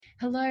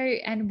Hello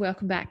and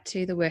welcome back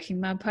to the Working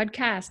Mum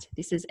podcast.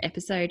 This is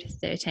episode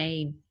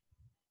 13.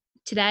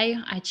 Today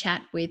I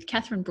chat with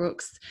Catherine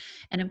Brooks,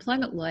 an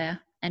employment lawyer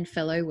and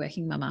fellow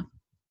working mama.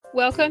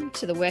 Welcome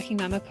to the Working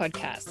Mama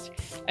podcast,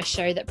 a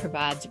show that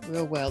provides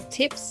real-world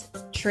tips,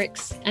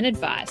 tricks and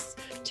advice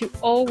to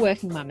all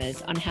working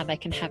mamas on how they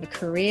can have a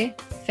career,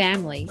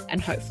 family and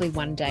hopefully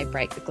one day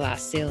break the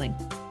glass ceiling.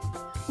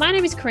 My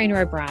name is Karina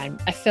O'Brien,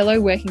 a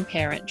fellow working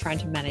parent trying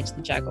to manage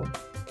the juggle.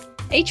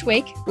 Each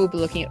week, we'll be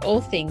looking at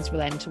all things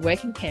related to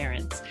working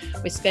parents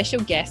with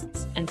special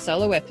guests and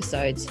solo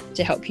episodes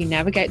to help you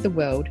navigate the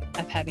world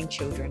of having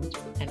children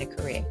and a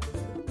career.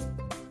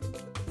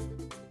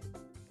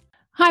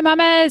 Hi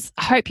mamas,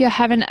 I hope you're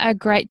having a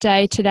great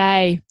day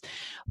today.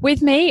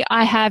 With me,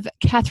 I have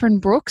Catherine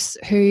Brooks,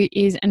 who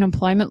is an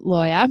employment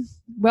lawyer.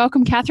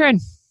 Welcome, Catherine.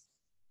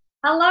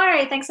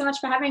 Hello, thanks so much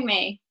for having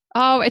me.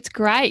 Oh, it's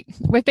great.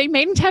 We've been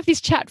meaning to have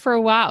this chat for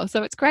a while,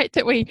 so it's great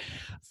that we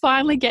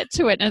finally get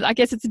to it. And I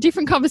guess it's a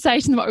different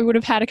conversation than what we would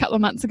have had a couple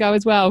of months ago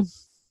as well.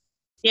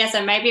 Yeah,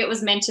 so maybe it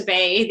was meant to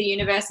be. The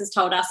universe has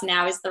told us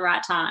now is the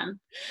right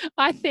time.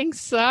 I think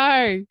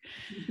so.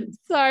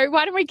 So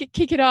why don't we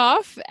kick it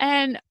off?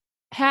 And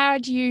how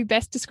do you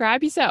best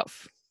describe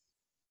yourself?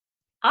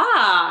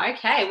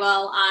 Okay.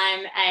 Well,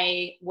 I'm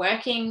a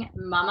working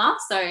mama,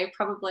 so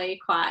probably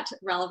quite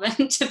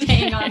relevant to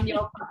being on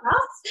your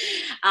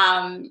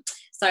podcast.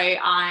 So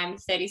I'm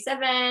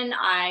 37.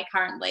 I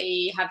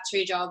currently have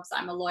two jobs.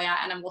 I'm a lawyer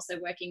and I'm also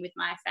working with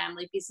my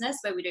family business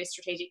where we do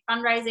strategic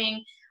fundraising.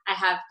 I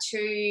have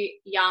two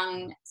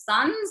young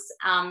sons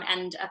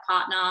and a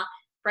partner,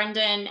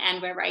 Brendan,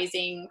 and we're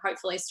raising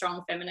hopefully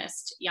strong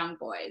feminist young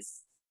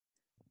boys.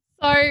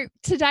 So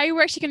today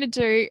we're actually going to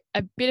do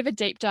a bit of a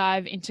deep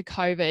dive into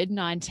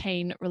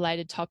COVID-19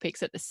 related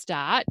topics at the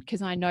start,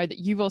 because I know that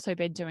you've also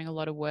been doing a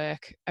lot of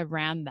work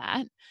around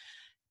that.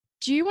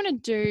 Do you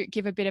want to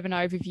give a bit of an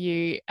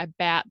overview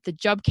about the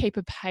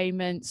JobKeeper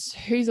payments?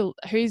 Who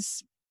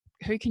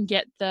can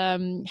get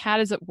them? How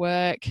does it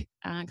work?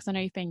 Because I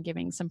know you've been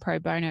giving some pro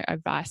bono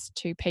advice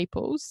to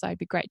people, so it'd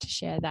be great to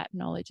share that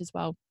knowledge as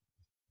well.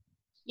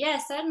 Yeah,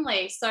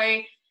 certainly. So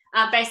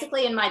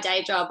basically in my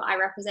day job, I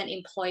represent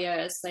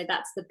employers, so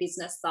that's the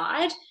business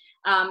side.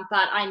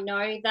 But I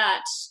know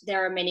that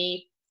there are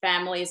many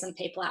families and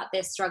people out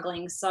there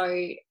struggling.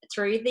 So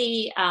through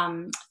the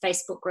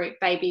Facebook group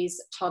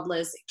Babies,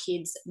 Toddlers,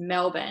 Kids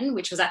Melbourne,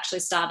 which was actually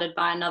started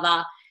by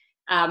another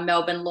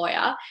Melbourne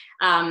lawyer,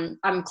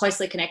 I'm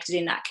closely connected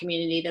in that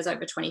community. There's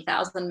over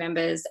 20,000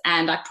 members,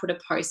 and I put a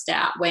post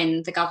out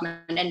when the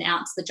government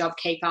announced the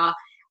JobKeeper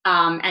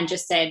and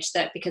just said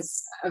that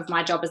because of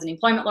my job as an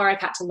employment lawyer, I've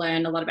had to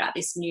learn a lot about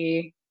this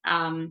new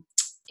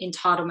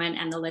entitlement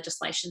and the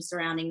legislation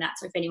surrounding that.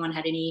 So if anyone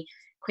had any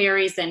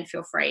queries, then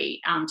feel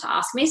free to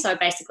ask me. So I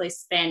basically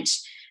spent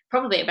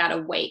probably about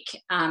a week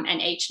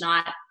and each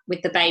night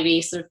with the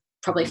baby sort of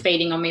probably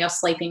feeding on me or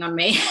sleeping on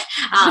me,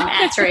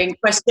 answering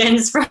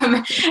questions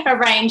from a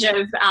range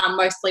of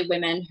mostly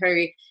women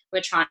who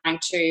were trying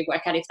to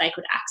work out if they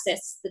could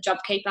access the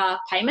JobKeeper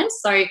payments.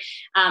 So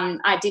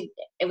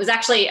it was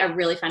actually a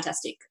really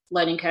fantastic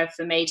learning curve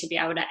for me to be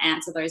able to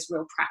answer those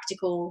real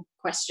practical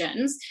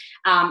questions.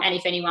 And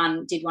if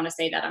anyone did want to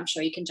see that, I'm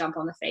sure you can jump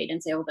on the feed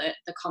and see all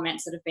the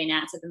comments that have been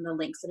answered and the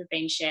links that have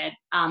been shared.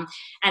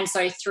 And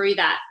so through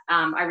that,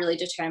 I really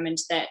determined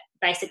that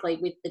basically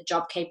with the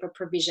JobKeeper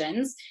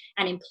provisions,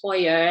 an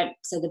employer,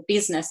 so the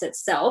business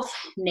itself,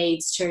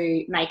 needs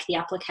to make the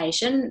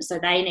application. So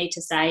they need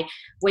to say,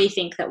 we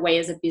think that we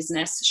as a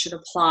business should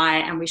apply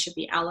and we should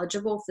be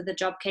eligible for the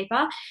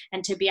JobKeeper.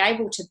 And to be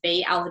able to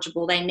be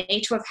eligible, they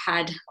need to have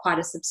had quite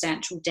a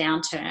substantial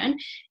downturn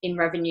in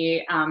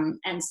revenue.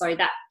 And so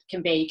that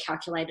can be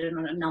calculated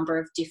on a number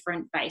of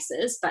different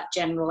bases, but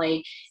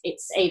generally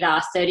it's either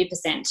 30%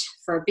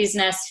 for a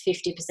business,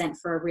 50%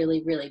 for a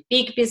really, really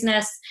big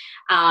business,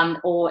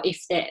 or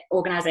if the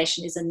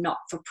organisation is a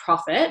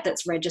not-for-profit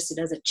that's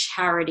registered as a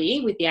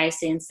charity with the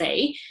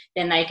ACNC,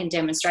 then they can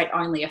demonstrate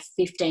only a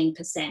 15%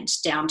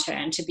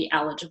 downturn to be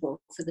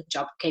eligible for the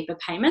JobKeeper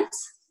payments.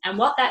 And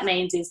what that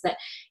means is that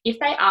if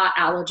they are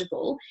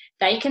eligible,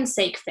 they can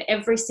seek for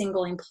every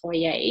single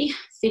employee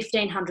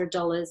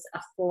 $1,500 a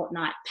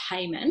fortnight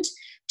payment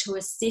to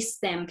assist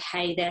them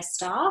pay their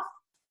staff.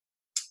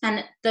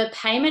 And the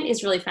payment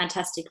is really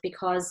fantastic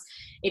because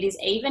it is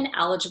even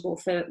eligible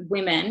for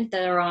women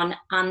that are on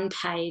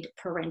unpaid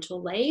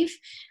parental leave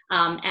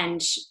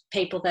and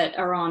people that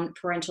are on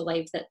parental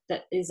leave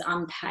that is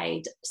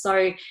unpaid.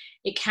 So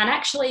it can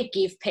actually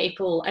give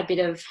people a bit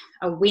of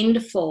a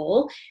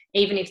windfall,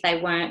 even if they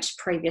weren't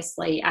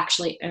previously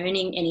actually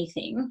earning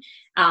anything.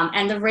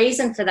 And the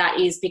reason for that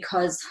is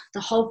because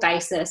the whole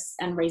basis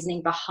and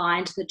reasoning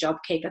behind the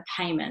JobKeeper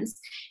payments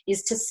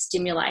is to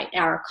stimulate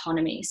our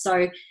economy.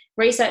 So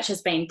research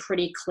has been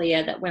pretty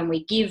clear that when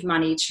we give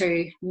money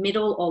to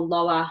middle or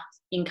lower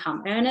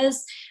income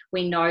earners.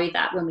 We know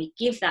that when we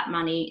give that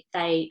money,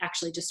 they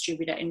actually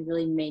distribute it in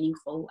really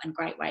meaningful and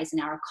great ways in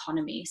our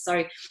economy.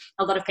 So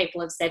a lot of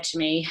people have said to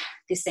me,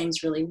 this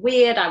seems really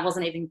weird. I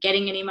wasn't even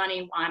getting any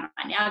money. Why am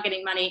I now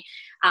getting money?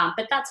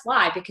 But that's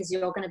why, because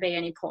you're going to be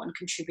an important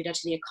contributor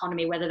to the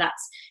economy, whether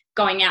that's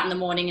going out in the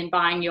morning and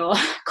buying your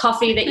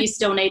coffee that you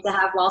still need to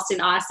have whilst in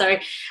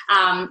ISO,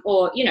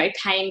 or,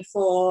 paying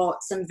for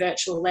some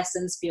virtual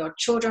lessons for your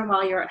children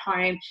while you're at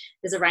home.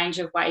 There's a range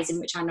of ways in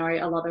which I know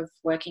a lot of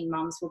working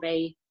mums will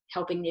be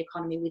helping the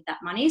economy with that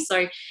money.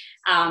 So,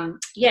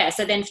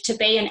 so then to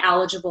be an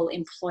eligible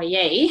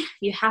employee,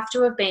 you have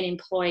to have been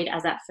employed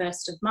as at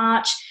 1st of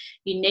March.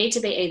 You need to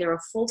be either a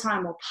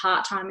full-time or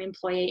part-time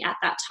employee at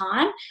that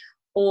time,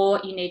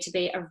 or you need to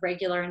be a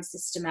regular and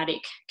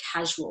systematic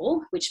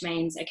casual, which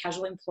means a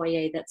casual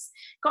employee that's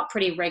got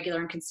pretty regular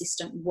and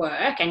consistent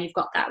work, and you've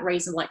got that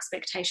reasonable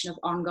expectation of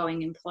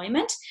ongoing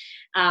employment.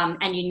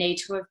 And you need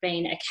to have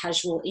been a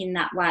casual in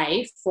that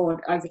way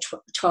for over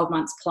 12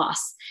 months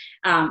plus.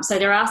 So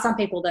there are some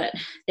people that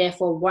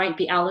therefore won't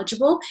be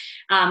eligible.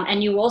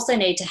 And you also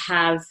need to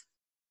have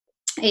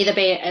either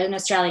be an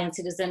Australian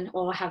citizen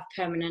or have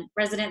permanent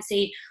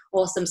residency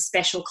or some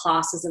special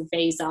classes of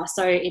visa.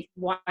 So it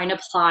won't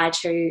apply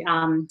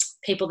to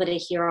people that are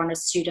here on a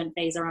student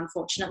visa,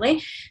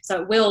 unfortunately.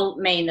 So it will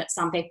mean that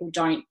some people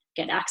don't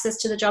get access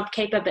to the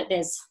JobKeeper, but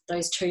there's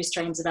those two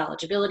streams of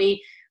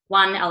eligibility,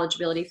 one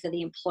eligibility for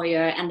the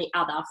employer and the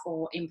other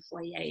for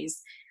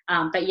employees.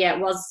 But yeah, it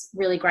was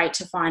really great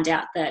to find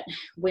out that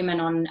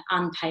women on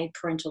unpaid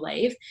parental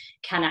leave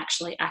can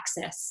actually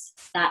access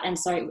that. And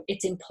so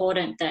it's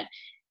important that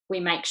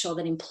we make sure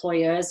that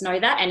employers know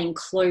that and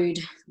include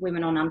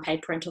women on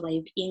unpaid parental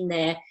leave in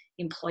their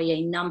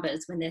employee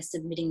numbers when they're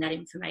submitting that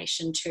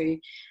information to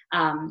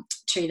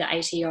the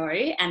ATO.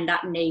 And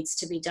that needs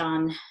to be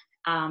done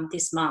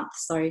this month.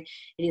 So it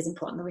is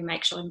important that we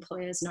make sure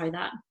employers know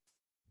that.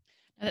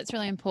 That's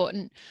really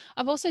important.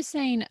 I've also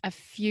seen a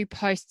few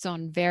posts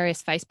on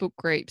various Facebook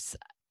groups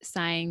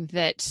saying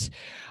that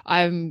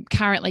I'm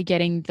currently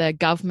getting the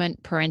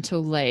government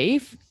parental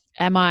leave.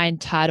 Am I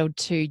entitled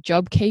to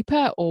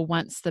JobKeeper, or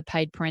once the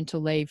paid parental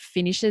leave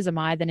finishes, am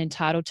I then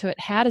entitled to it?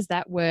 How does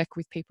that work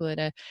with people that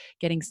are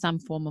getting some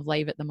form of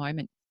leave at the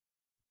moment?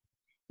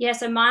 Yeah,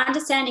 so my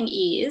understanding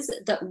is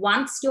that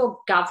once your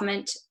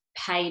government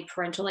paid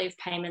parental leave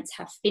payments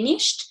have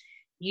finished,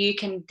 you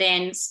can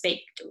then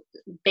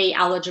be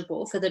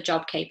eligible for the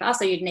JobKeeper.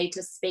 So you'd need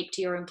to speak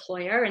to your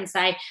employer and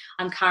say,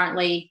 I'm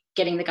currently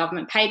getting the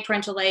government paid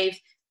parental leave.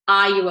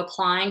 Are you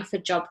applying for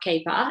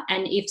JobKeeper?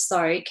 And if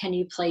so, can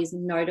you please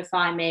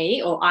notify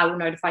me, or I will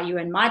notify you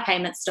when my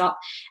payments stop,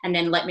 and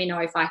then let me know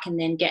if I can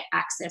then get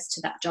access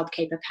to that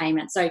JobKeeper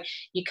payment. So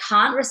you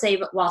can't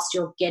receive it whilst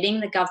you're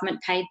getting the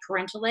government paid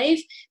parental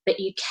leave, but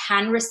you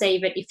can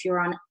receive it if you're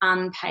on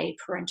unpaid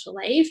parental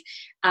leave.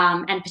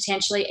 And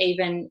potentially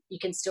even you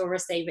can still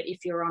receive it if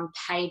you're on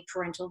paid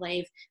parental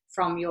leave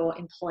from your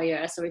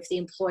employer. So if the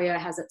employer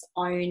has its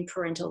own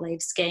parental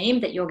leave scheme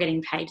that you're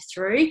getting paid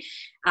through,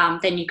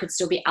 then you could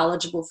still be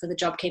eligible for the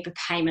JobKeeper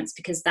payments,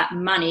 because that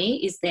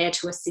money is there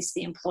to assist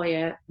the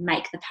employer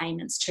make the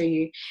payments to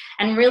you.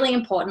 And really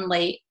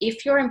importantly,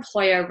 if your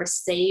employer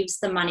receives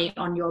the money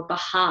on your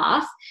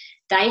behalf,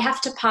 they have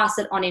to pass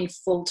it on in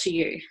full to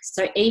you.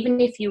 So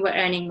even if you were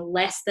earning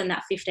less than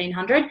that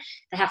 $1,500,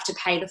 they have to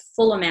pay the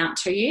full amount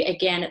to you.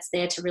 Again, it's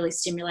there to really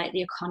stimulate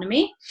the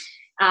economy.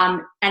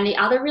 And the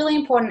other really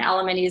important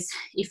element is,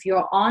 if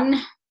you're on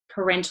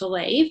parental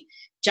leave,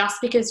 just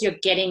because you're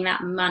getting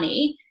that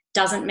money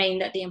doesn't mean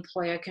that the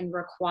employer can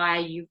require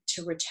you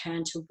to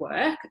return to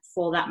work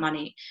for that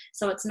money.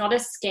 So it's not a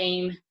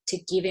scheme to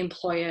give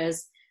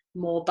employers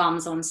more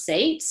bums on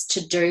seats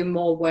to do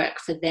more work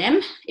for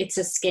them. It's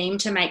a scheme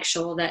to make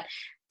sure that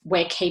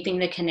we're keeping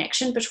the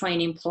connection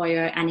between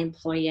employer and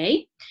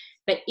employee.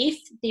 But if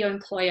the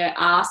employer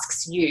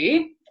asks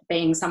you,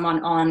 being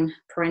someone on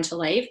parental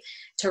leave,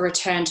 to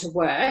return to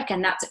work,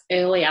 and that's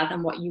earlier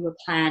than what you were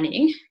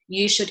planning,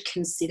 you should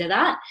consider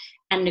that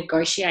and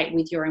negotiate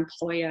with your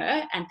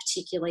employer. And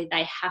particularly,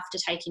 they have to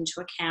take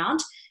into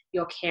account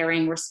your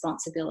caring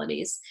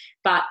responsibilities.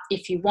 But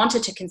if you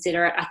wanted to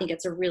consider it, I think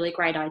it's a really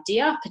great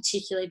idea,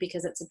 particularly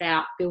because it's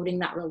about building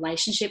that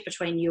relationship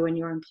between you and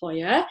your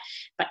employer.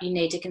 But you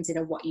need to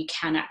consider what you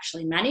can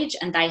actually manage,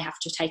 and they have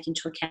to take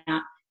into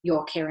account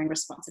your caring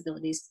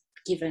responsibilities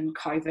given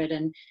COVID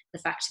and the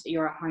fact that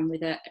you're at home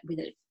with a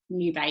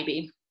new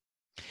baby.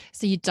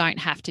 So you don't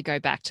have to go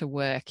back to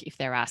work if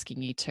they're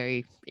asking you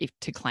to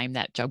claim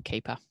that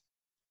JobKeeper?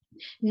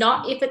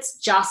 Not if it's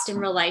just in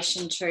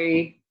relation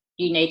to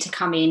you need to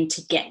come in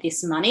to get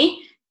this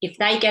money. If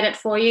they get it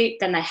for you,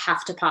 then they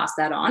have to pass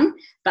that on.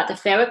 But the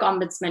Fair Work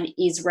Ombudsman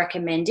is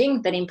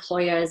recommending that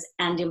employers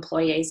and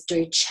employees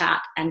do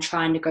chat and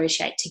try and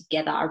negotiate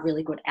together a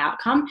really good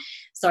outcome.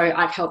 So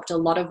I've helped a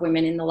lot of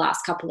women in the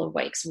last couple of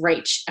weeks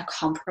reach a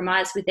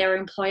compromise with their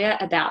employer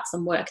about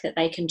some work that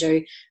they can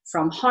do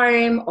from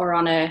home or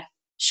on a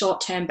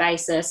short-term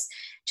basis,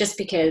 just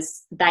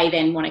because they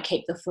then want to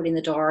keep the foot in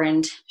the door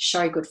and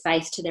show good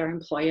faith to their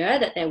employer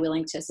that they're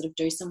willing to sort of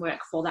do some work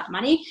for that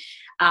money.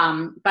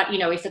 But,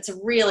 if it's a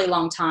really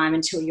long time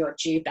until you're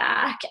due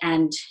back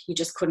and you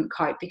just couldn't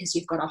cope because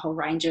you've got a whole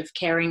range of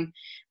caring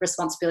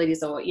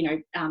responsibilities or,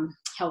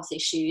 health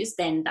issues,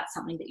 then that's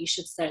something that you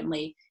should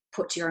certainly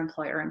put to your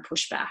employer and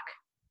push back.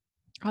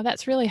 Oh,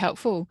 that's really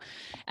helpful.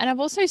 And I've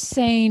also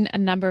seen a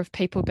number of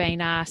people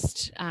being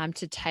asked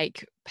to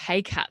take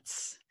pay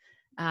cuts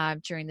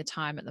during the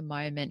time at the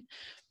moment.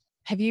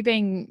 Have you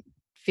been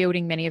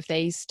fielding many of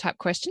these type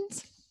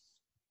questions?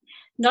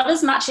 Not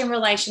as much in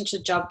relation to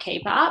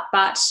JobKeeper,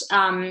 but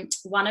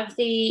one of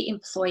the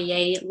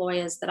employee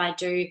lawyers that I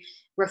do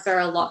refer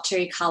a lot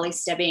to, Carly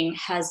Stebbing,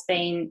 has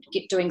been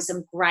doing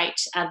some great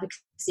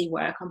advocacy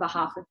work on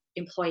behalf of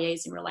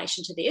employees in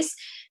relation to this.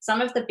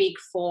 Some of the big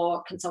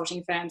four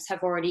consulting firms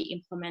have already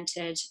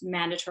implemented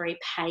mandatory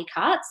pay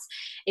cuts.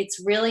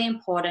 It's really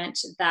important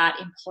that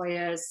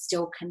employers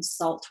still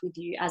consult with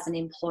you as an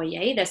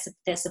employee.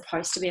 There's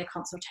supposed to be a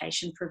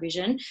consultation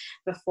provision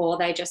before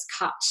they just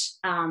cut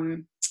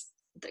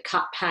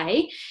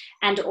pay.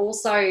 And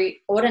also,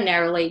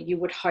 ordinarily, you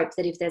would hope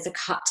that if there's a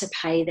cut to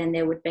pay, then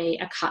there would be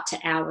a cut to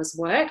hours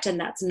worked, and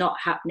that's not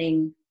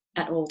happening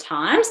at all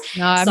times.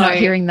 No, I'm not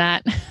hearing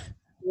that.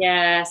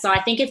 Yeah, so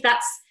I think if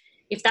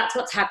that's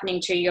what's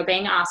happening too, you're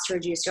being asked to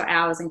reduce your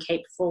hours and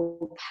keep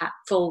full.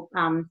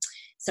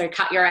 So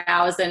cut your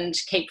hours and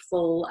keep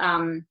full.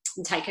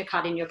 And take a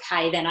cut in your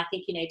pay, then I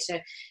think you need to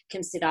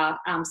consider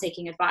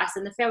seeking advice.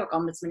 And the Fair Work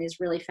Ombudsman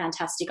is really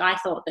fantastic. I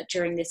thought that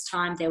during this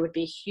time there would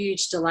be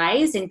huge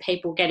delays in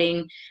people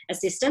getting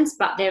assistance,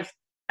 but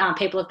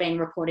people have been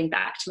reporting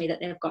back to me that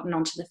they've gotten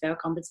onto the Fair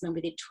Work Ombudsman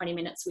within 20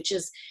 minutes, which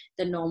is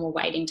the normal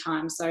waiting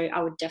time. So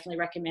I would definitely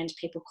recommend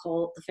people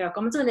call the Fair Work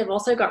Ombudsman. They've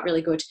also got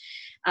really good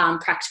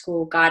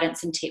practical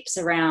guidance and tips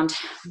around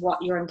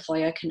what your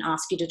employer can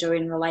ask you to do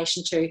in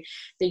relation to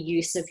the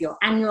use of your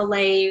annual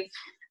leave,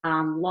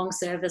 long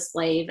service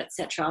leave,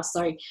 etc.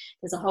 So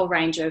there's a whole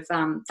range of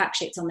fact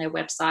sheets on their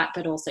website,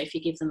 but also if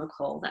you give them a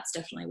call, that's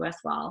definitely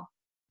worthwhile.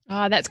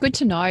 Oh, that's good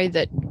to know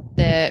that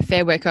the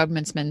Fair Work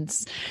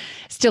Ombudsman's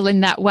still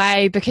in that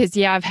way, because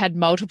I've had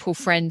multiple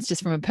friends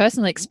just from a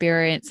personal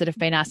experience that have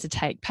been asked to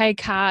take pay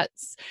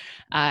cuts,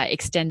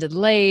 extended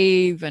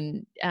leave,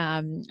 and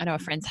I know a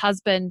friend's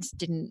husband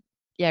didn't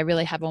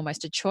really have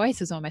almost a choice,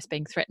 was almost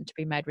being threatened to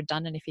be made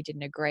redundant if he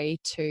didn't agree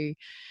to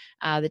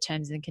the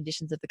terms and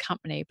conditions of the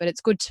company. But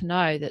it's good to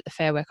know that the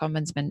Fair Work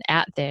Ombudsman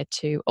out there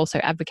to also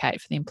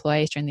advocate for the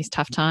employees during this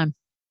tough time.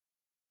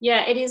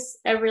 Yeah, it is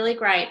a really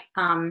great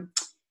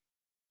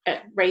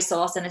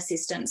resource and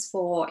assistance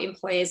for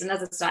employers. And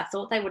as I said, I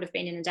thought they would have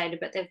been inundated,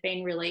 but they've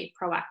been really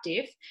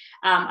proactive.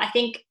 I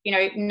think,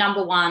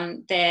 number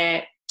one,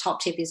 their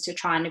top tip is to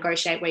try and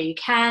negotiate where you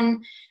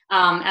can.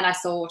 And I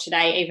saw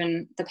today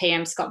even the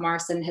PM, Scott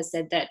Morrison, has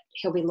said that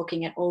he'll be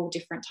looking at all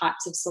different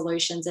types of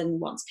solutions and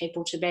wants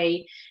people to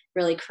be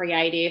really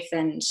creative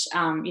and,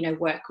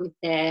 work with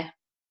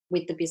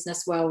the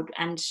business world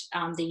and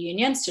the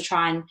unions to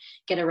try and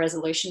get a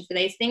resolution for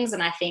these things.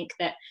 And I think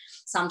that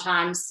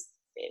sometimes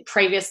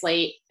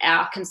previously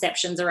our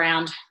conceptions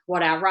around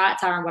what our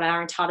rights are and what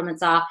our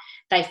entitlements are,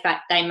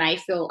 they may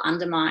feel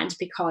undermined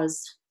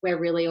because we're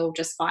really all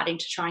just fighting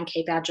to try and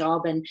keep our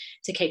job and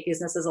to keep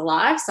businesses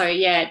alive. So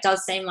it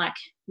does seem like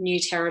new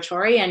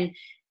territory. And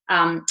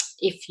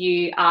if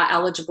you are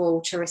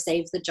eligible to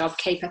receive the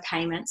JobKeeper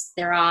payments,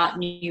 there are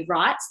new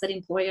rights that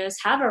employers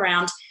have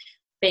around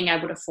being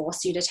able to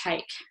force you to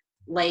take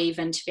leave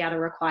and to be able to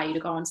require you to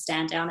go and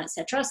stand down,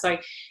 etc. So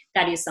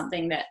that is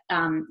something that,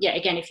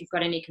 again, if you've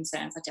got any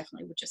concerns, I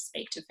definitely would just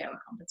speak to Fair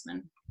Work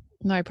Ombudsman.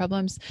 No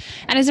problems.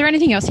 And is there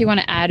anything else you want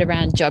to add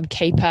around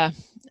JobKeeper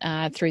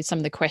through some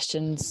of the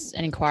questions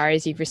and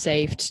inquiries you've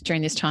received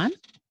during this time?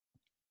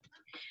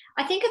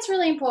 I think it's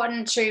really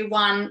important to,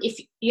 one, if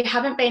you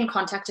haven't been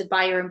contacted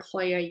by your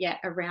employer yet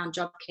around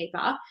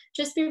JobKeeper,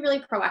 just be really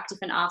proactive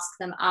and ask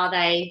them, are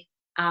they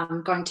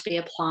going to be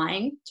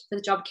applying for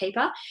the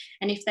JobKeeper?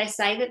 And if they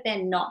say that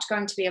they're not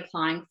going to be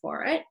applying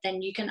for it,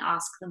 then you can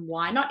ask them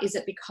why not. Is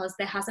it because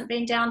there hasn't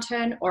been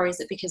downturn, or is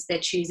it because they're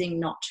choosing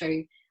not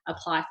to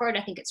apply for it?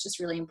 I think it's just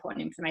really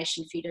important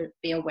information for you to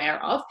be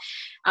aware of.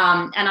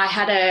 And I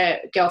had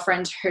a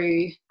girlfriend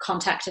who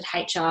contacted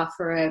HR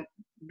for a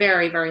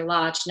very, very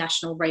large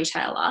national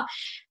retailer,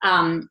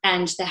 and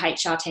the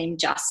HR team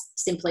just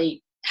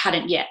simply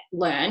hadn't yet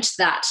learned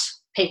that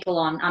people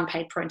on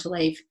unpaid parental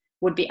leave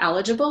would be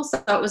eligible.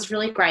 So it was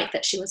really great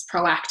that she was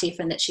proactive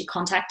and that she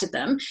contacted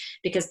them,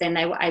 because then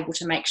they were able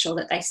to make sure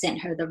that they sent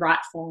her the right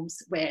forms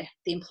where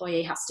the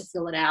employee has to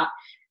fill it out,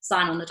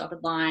 sign on the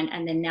dotted line,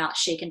 and then now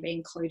she can be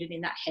included in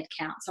that head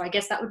count. So I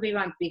guess that would be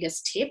my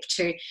biggest tip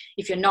to,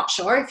 if you're not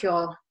sure if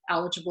you're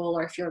eligible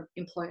or if your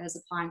employer is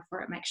applying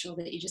for it, make sure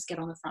that you just get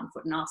on the front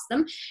foot and ask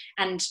them.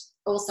 And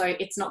also,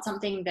 it's not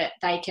something that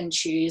they can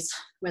choose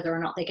whether or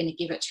not they're going to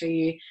give it to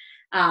you.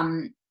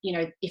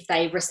 If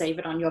they receive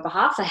it on your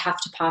behalf, they have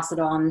to pass it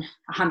on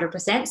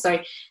 100%. So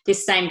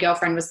this same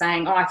girlfriend was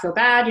saying, I feel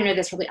bad.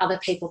 There's probably other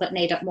people that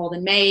need it more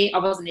than me. I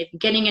wasn't even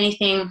getting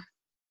anything.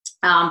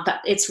 But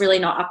it's really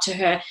not up to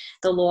her.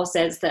 The law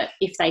says that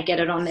if they get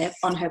it on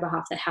her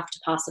behalf, they have to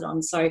pass it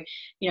on. So,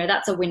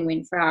 that's a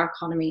win-win for our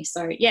economy.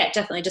 So, yeah,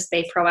 definitely just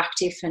be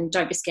proactive and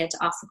don't be scared to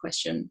ask the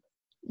question.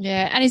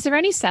 Yeah. And is there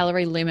any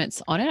salary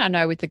limits on it? I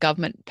know with the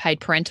government paid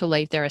parental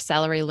leave, there are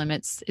salary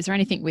limits. Is there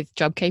anything with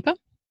JobKeeper?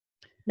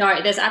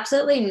 No, there's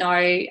absolutely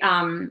no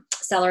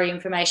salary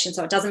information.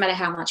 So it doesn't matter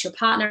how much your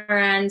partner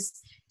earns.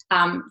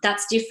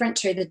 That's different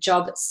to the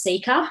job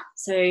seeker.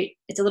 So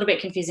it's a little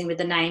bit confusing with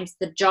the names.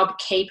 The job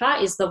keeper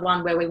is the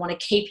one where we want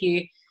to keep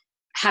you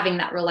having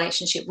that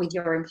relationship with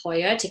your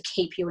employer to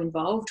keep you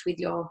involved with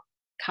your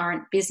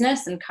current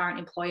business and current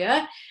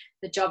employer.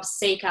 The job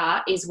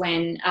seeker is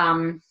when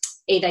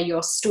either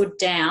you're stood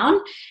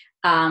down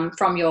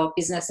from your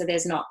business, so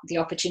there's not the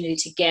opportunity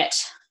to get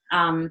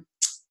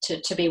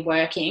to be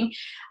working,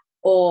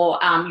 or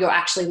you're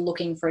actually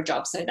looking for a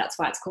job. So that's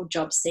why it's called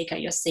job seeker.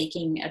 You're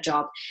seeking a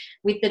job.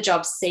 With the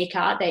job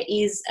seeker, there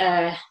is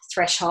a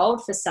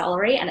threshold for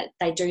salary, and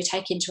they do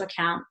take into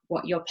account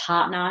what your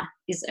partner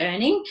is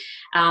earning.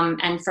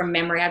 And from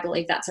memory, I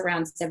believe that's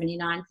around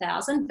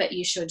 $79,000, but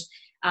you should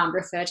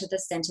refer to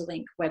the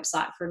Centrelink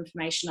website for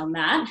information on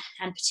that.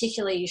 And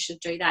particularly you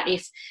should do that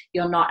if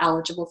you're not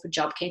eligible for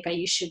JobKeeper.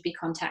 You should be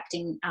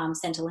contacting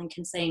Centrelink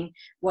and seeing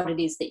what it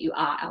is that you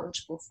are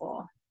eligible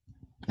for.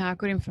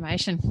 Good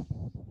information.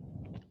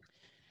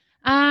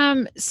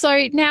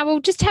 So now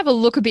we'll just have a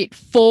look a bit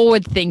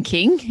forward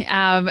thinking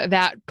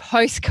about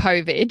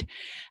post-COVID.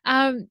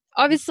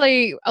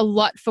 Obviously, a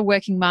lot for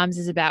working mums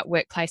is about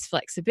workplace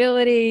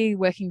flexibility,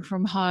 working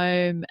from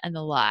home and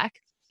the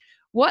like.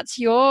 What's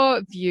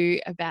your view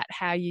about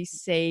how you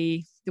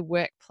see the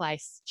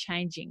workplace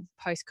changing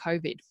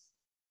post-COVID?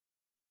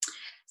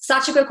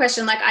 Such a good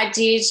question. Like, I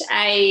did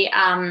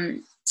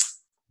a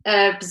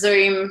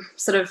Zoom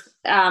sort of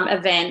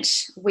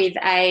event with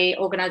a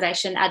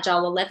organisation,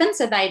 Agile 11.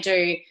 So they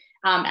do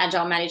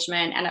agile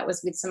management, and it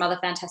was with some other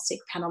fantastic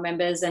panel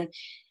members. And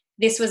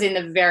this was in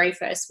the very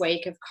first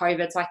week of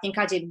COVID. So I think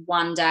I did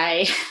one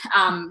day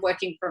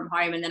working from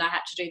home, and then I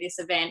had to do this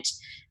event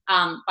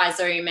by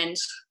Zoom. And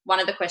one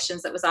of the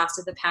questions that was asked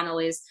of the panel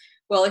is,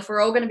 well, if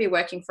we're all going to be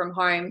working from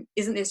home,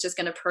 isn't this just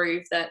going to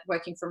prove that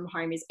working from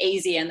home is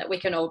easy and that we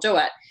can all do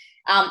it?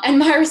 And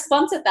my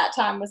response at that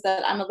time was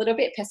that I'm a little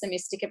bit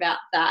pessimistic about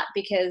that,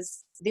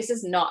 because this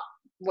is not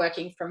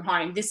working from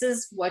home. This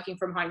is working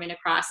from home in a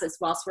crisis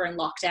whilst we're in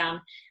lockdown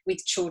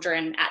with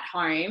children at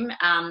home,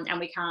 and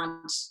we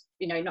can't,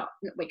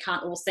 we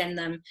can't all send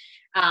them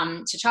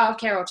to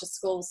childcare or to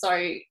school. So,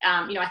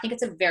 I think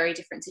it's a very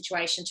different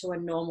situation to a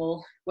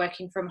normal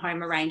working from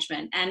home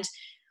arrangement. And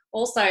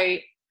also,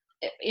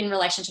 in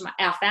relation to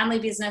our family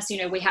business,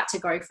 we had to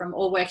go from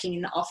all working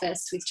in the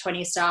office with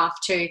 20 staff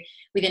to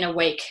within a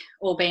week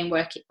all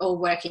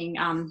working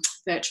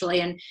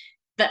virtually. And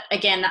that,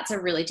 again, that's a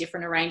really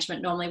different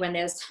arrangement. Normally when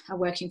there's a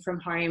working from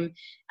home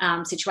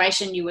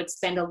situation, you would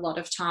spend a lot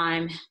of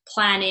time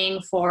planning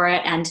for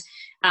it. And,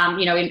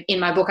 in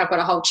my book, I've got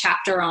a whole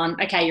chapter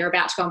on, okay, you're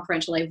about to go on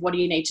parental leave. What do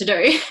you need to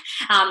do?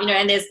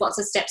 And there's lots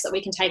of steps that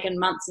we can take in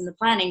months in the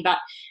planning, but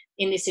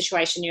in this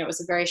situation, it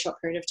was a very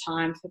short period of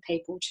time for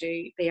people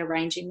to be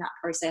arranging that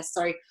process.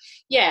 So,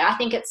 yeah, I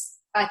think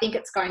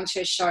it's going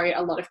to show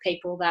a lot of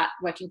people that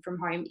working from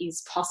home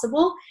is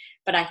possible.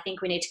 But I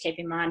think we need to keep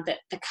in mind that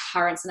the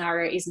current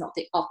scenario is not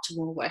the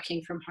optimal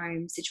working from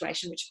home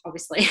situation, which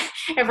obviously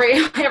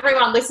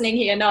everyone listening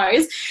here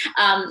knows.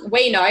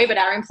 We know, but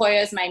our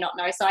employers may not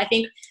know. So I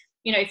think,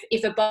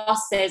 if a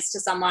boss says to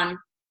someone,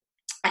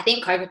 I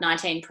think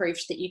COVID-19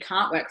 proved that you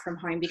can't work from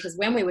home, because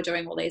when we were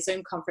doing all these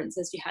Zoom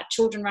conferences, you had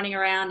children running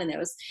around and there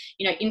was,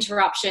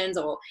 interruptions,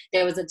 or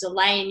there was a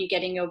delay in you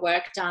getting your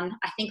work done.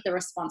 I think the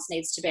response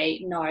needs to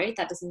be, no,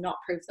 that does not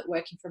prove that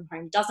working from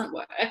home doesn't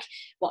work.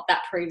 What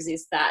that proves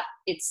is that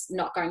it's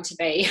not going to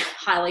be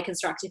highly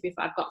constructive if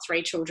I've got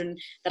 3 children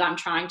that I'm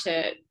trying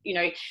to,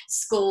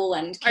 school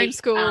and keep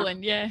homeschool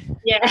and yeah,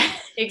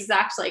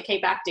 exactly,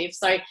 keep active.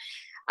 So,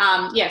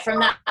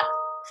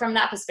 from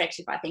that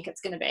perspective, I think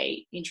it's going to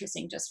be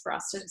interesting just for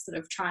us to sort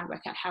of try and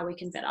work out how we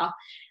can better,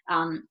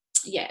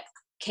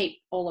 keep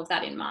all of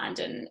that in mind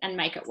and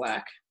make it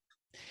work.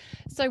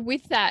 So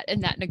with that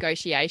and that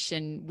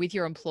negotiation with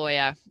your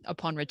employer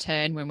upon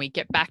return, when we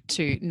get back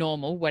to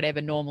normal,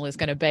 whatever normal is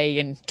going to be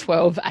in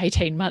 12,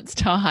 18 months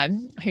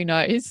time, who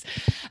knows,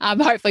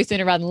 hopefully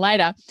sooner rather than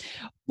later,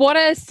 what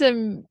are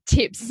some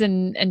tips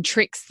and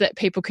tricks that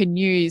people can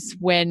use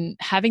when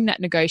having that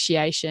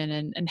negotiation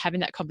and having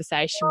that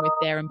conversation with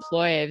their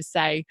employer?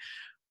 Say,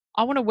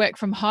 I want to work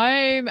from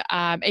home,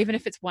 even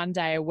if it's one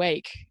day a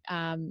week,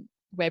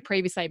 where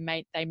previously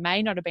they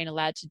may not have been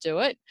allowed to do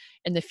it.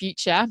 In the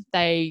future,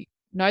 they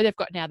know they've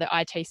got now the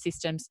IT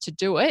systems to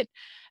do it,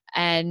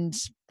 and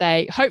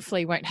they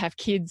hopefully won't have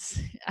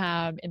kids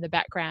in the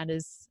background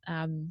as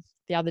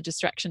the other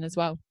distraction as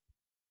well.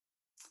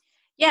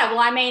 Yeah, well,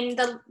 I mean,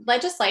 the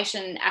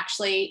legislation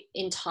actually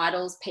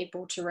entitles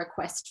people to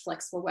request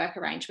flexible work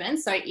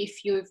arrangements. So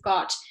if you've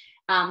got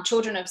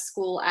children of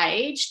school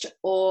aged,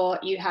 or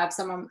you have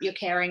someone, you're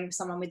caring for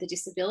someone with a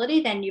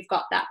disability, then you've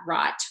got that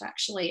right to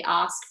actually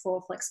ask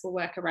for flexible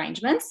work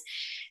arrangements.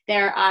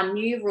 There are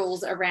new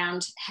rules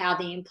around how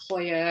the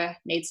employer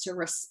needs to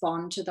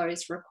respond to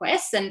those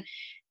requests. And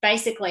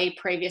basically,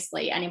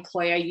 previously, an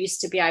employer used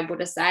to be able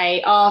to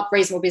say, oh,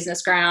 reasonable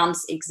business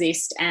grounds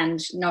exist, and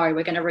no,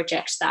 we're going to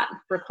reject that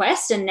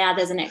request. And now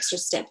there's an extra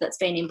step that's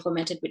been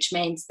implemented, which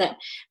means that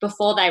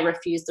before they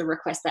refuse the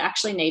request, they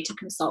actually need to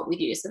consult with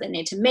you. So they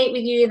need to meet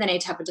with you, they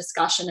need to have a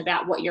discussion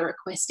about what your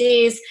request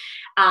is,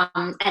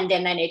 and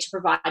then they need to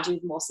provide you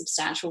with more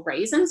substantial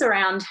reasons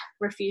around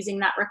refusing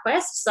that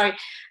request. So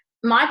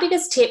my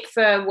biggest tip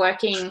for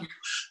working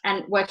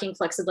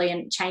flexibly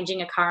and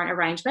changing a current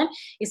arrangement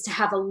is to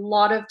have a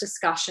lot of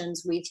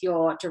discussions with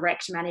your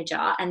direct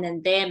manager and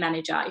then their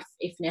manager,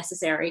 if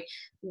necessary,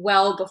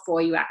 well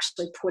before you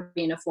actually put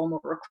in a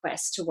formal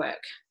request to work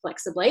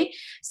flexibly.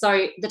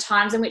 So the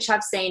times in which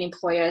I've seen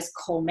employers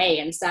call me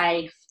and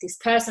say, this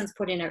person's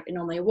put in,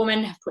 normally a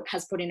woman,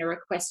 has put in a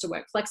request to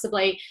work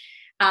flexibly.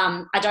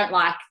 I don't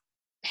like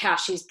how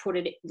she's put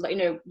it,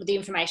 the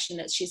information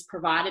that she's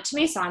provided to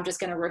me, so I'm just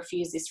going to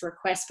refuse this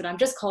request, but I'm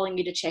just calling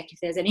you to check if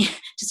there's any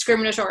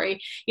discriminatory,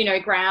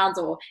 grounds,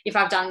 or if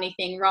I've done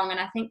anything wrong. And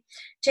I think,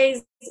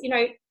 geez,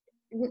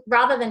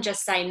 rather than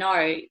just say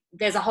no,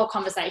 there's a whole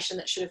conversation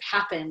that should have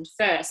happened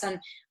first. And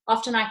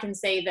often I can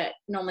see that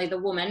normally the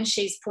woman,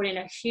 she's put in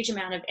a huge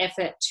amount of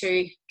effort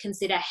to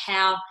consider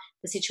how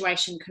the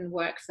situation can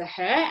work for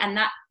her, and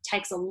that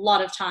takes a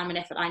lot of time and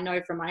effort, I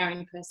know from my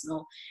own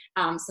personal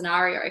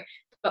scenario.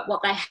 But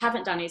what they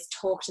haven't done is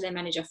talk to their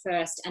manager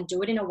first and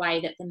do it in a way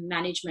that the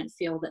management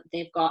feel that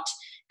they've got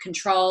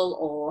control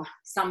or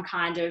some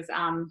kind of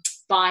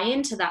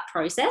buy-in to that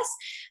process.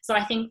 So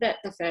I think that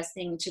the first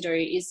thing to do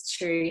is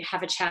to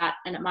have a chat,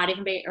 and it might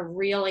even be a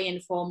really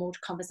informal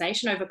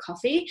conversation over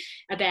coffee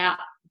about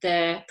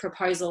the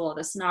proposal or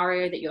the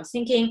scenario that you're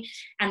thinking.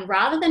 And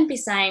rather than be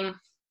saying,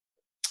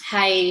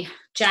 hey,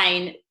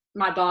 Jane,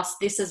 my boss,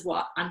 this is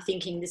what I'm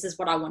thinking, this is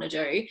what I want to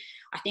do,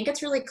 I think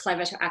it's really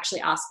clever to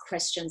actually ask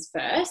questions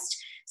first.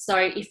 So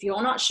if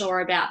you're not sure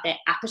about their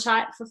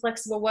appetite for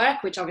flexible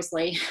work, which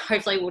obviously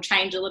hopefully will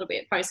change a little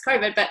bit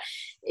post-COVID, but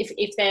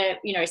if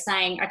they're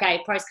saying, okay,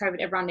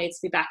 post-COVID everyone needs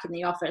to be back in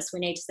the office, we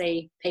need to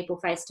see people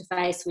face to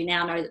face, we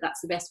now know that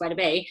that's the best way to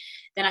be,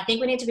 then I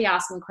think we need to be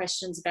asking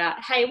questions about,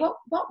 hey,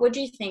 what would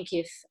you think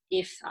if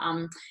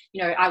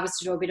I was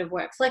to do a bit of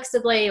work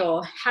flexibly,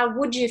 or how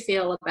would you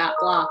feel about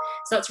blah?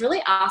 So it's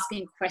really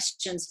asking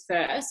questions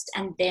first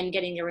and then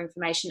getting your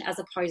information, as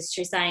opposed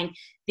to saying,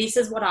 this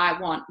is what I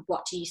want,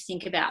 what do you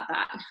think about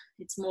that?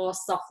 It's more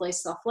softly.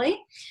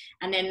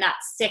 And then that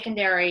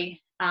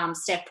secondary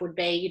step would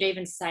be, you'd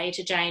even say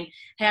to Jane,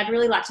 hey, I'd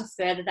really like to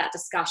further that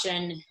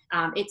discussion.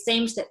 It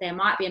seems that there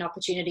might be an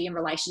opportunity in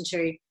relation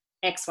to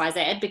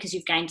XYZ, because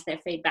you've gained their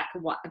feedback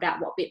about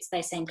what bits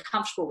they seem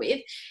comfortable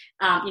with.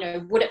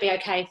 Would it be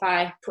okay if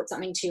I put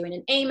something to you in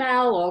an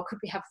email, or could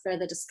we have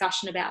further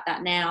discussion about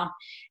that now?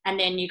 And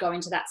then you go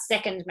into that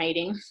second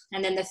meeting.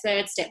 And then the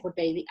third step would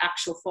be the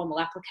actual formal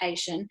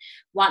application,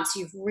 once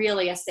you've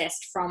really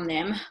assessed from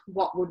them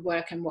what would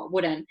work and what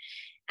wouldn't.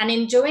 And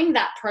in doing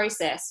that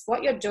process,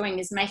 what you're doing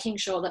is making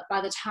sure that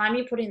by the time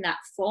you put in that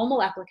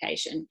formal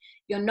application,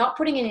 you're not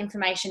putting in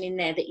information in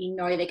there that you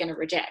know they're going to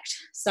reject.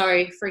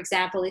 So, for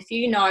example, if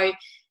you know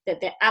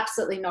that they're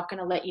absolutely not going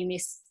to let you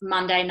miss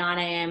Monday 9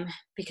 a.m.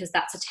 because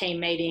that's a team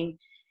meeting,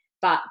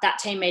 but that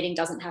team meeting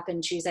doesn't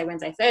happen Tuesday,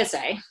 Wednesday,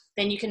 Thursday,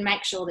 then you can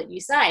make sure that you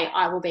say,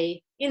 I will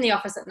be in the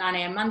office at 9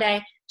 a.m.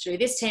 Monday to do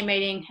this team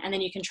meeting, and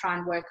then you can try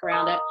and work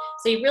around it.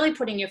 So you're really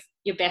putting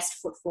your best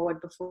foot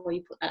forward before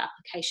you put that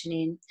application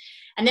in.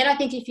 And then I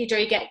think if you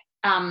do get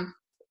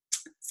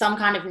some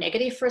kind of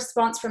negative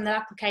response from that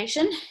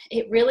application,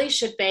 it really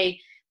should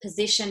be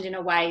positioned in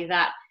a way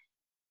that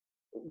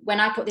when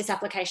I put this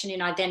application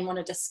in, I then want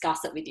to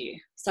discuss it with you.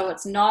 So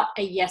it's not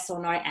a yes or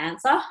no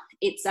answer.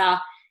 It's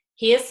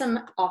here's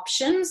some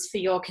options for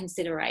your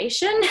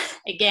consideration.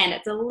 Again,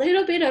 it's a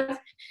little bit of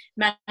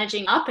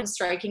managing up and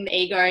stroking the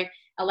ego,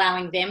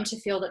 allowing them to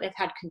feel that they've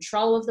had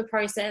control of the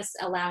process,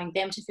 allowing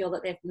them to feel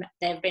that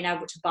they've been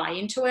able to buy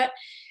into it,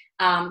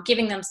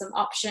 giving them some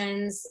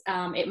options.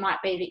 It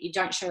might be that you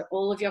don't show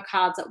all of your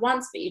cards at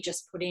once, but you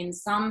just put in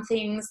some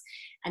things.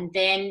 And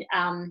then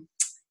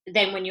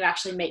when you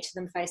actually meet to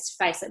them face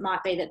to face, it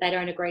might be that they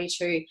don't agree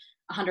to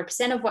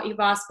 100% of what you've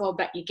asked for,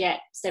 but you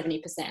get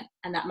 70%,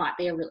 and that might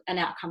be an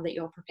outcome that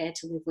you're prepared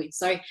to live with.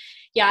 So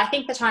yeah, I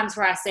think the times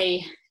where I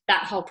see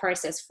that whole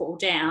process fall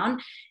down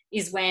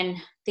is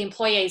when the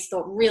employees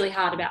thought really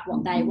hard about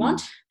what they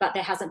want, but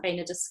there hasn't been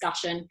a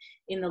discussion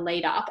in the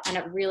lead up, and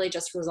it really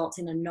just results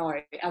in a no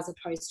as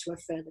opposed to a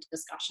further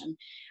discussion.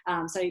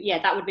 So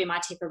yeah, that would be my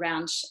tip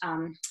around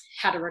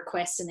how to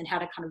request and then how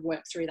to kind of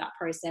work through that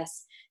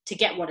process to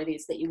get what it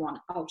is that you want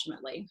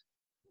ultimately.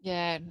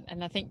 Yeah,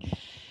 and I think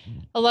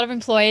a lot of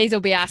employees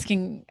will be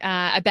asking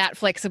about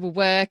flexible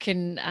work,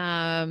 and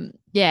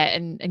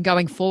and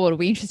going forward, it'll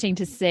be interesting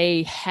to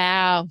see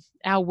how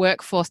our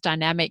workforce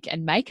dynamic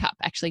and makeup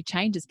actually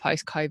changes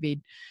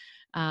post-COVID.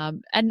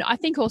 And I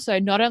think also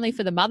not only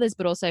for the mothers,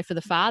 but also for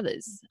the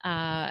fathers.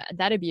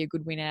 That'd be a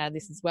good win out of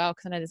this as well,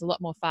 because I know there's a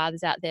lot more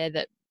fathers out there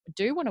that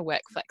do want to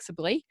work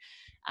flexibly,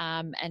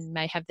 and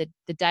may have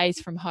the days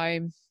from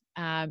home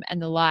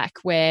and the like,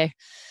 where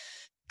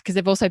because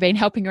they've also been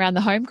helping around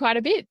the home quite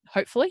a bit,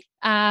 hopefully.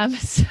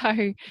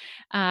 It'd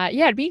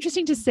be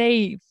interesting to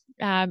see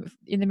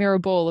in the mirror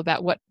ball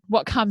about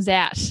what comes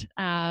out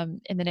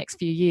in the next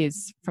few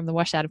years from the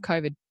washout of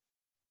COVID.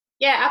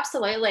 Yeah,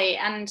 absolutely.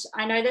 And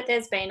I know that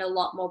there's been a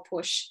lot more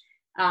push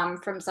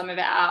from some of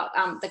our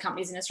the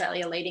companies in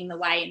Australia leading the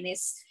way in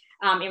this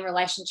in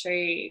relation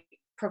to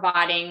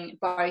providing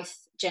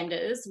both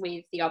genders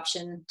with the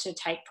option to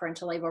take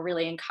parental leave, or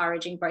really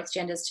encouraging both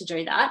genders to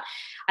do that.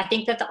 I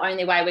think that the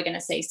only way we're going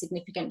to see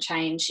significant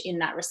change in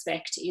that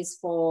respect is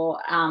for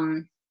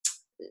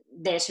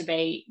there to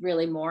be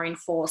really more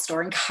enforced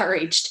or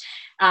encouraged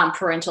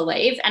parental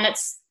leave. And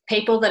it's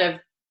people that have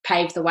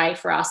paved the way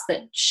for us,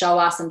 that show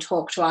us and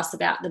talk to us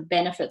about the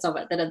benefits of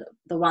it, that are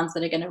the ones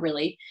that are going to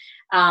really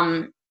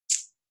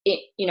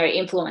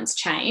influence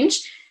change.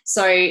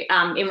 So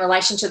in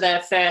relation to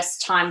the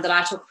first time that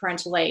I took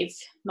parental leave,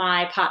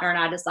 my partner and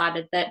I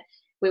decided that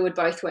we would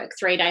both work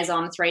 3 days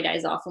on, 3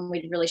 days off, and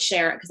we'd really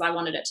share it, because I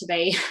wanted it to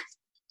be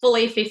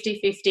fully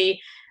 50-50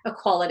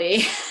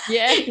 equality.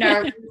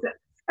 Yeah.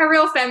 A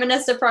real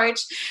feminist approach.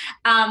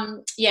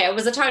 It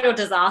was a total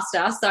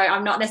disaster. So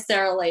I'm not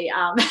necessarily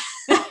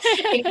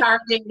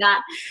encouraging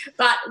that.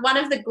 But one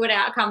of the good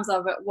outcomes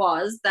of it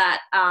was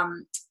that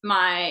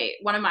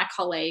one of my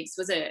colleagues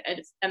was a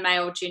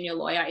male junior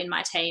lawyer in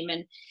my team,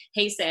 and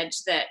he said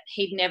that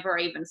he'd never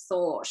even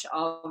thought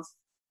of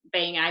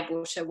being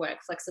able to work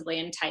flexibly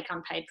and take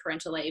unpaid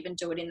parental leave and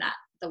do it in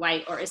the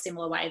way, or a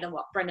similar way than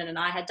what Brendan and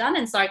I had done.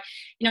 And so,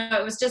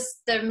 it was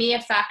just the mere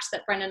fact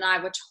that Brendan and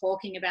I were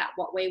talking about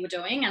what we were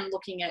doing and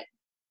looking at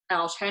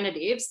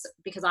alternatives,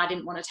 because I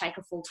didn't want to take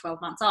a full 12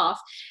 months off,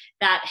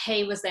 that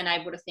he was then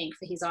able to think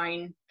for his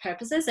own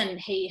purposes. And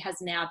he has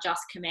now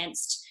just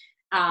commenced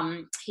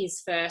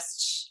his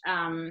first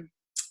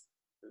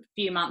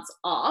few months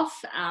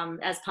off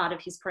as part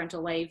of his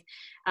parental leave.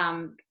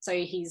 So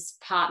his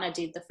partner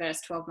did the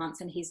first 12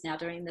 months and he's now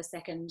doing the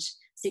second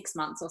 6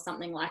 months or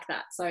something like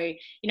that. So,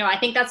 I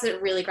think that's a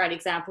really great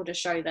example to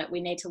show that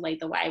we need to lead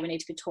the way. We need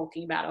to be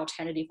talking about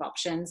alternative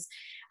options.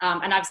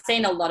 And I've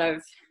seen a lot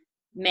of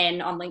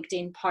men on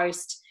LinkedIn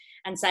post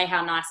and say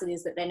how nice it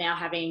is that they're now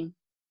having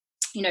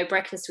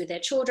breakfast with their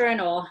children,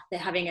 or they're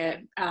having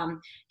a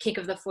kick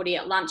of the footy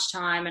at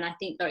lunchtime. And I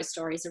think those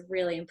stories are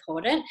really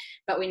important,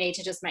 but we need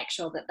to just make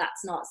sure that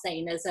that's not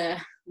seen as a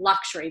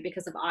luxury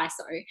because of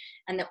ISO,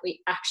 and that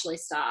we actually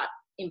start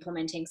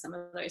implementing some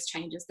of those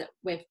changes that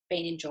we've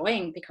been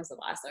enjoying because of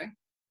ISO.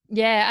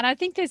 Yeah, and I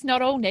think there's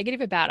not all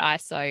negative about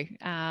ISO.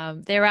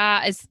 There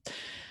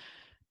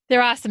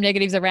are some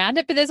negatives around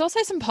it, but there's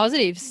also some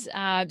positives.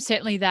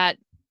 Certainly that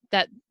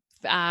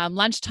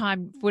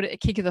lunchtime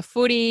kick of the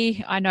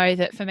footy. I know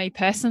that for me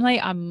personally,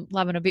 I'm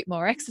loving a bit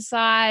more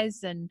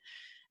exercise, and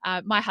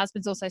my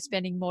husband's also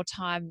spending more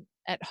time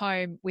at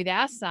home with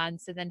our son,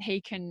 so then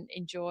he can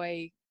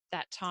enjoy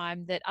that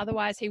time that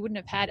otherwise he wouldn't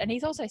have had. And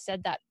he's also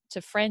said that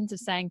to friends, of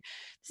saying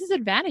this is an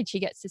advantage.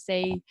 He gets to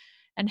see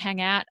and hang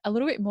out a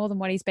little bit more than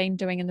what he's been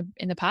doing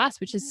in the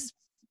past, which is,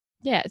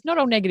 it's not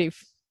all negative.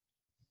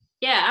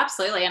 Yeah,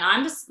 absolutely. And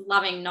I'm just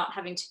loving not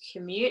having to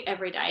commute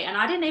every day. And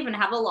I didn't even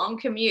have a long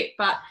commute,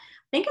 but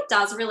I think it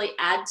does really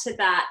add to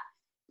that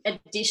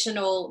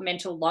additional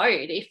mental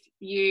load. If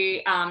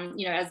you,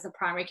 as a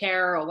primary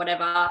carer or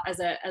whatever, as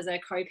a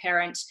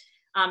co-parent,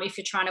 if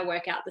you're trying to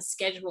work out the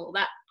schedule,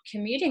 that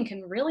commuting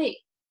can really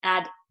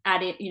add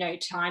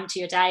it, time to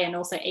your day, and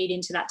also eat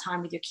into that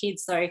time with your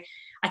kids. So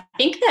I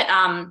think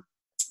that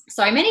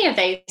so many of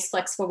these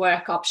flexible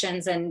work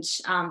options and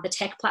the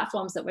tech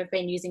platforms that we've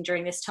been using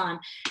during this time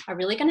are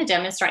really going to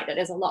demonstrate that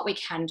there's a lot we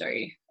can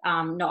do,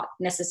 not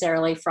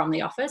necessarily from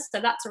the office. So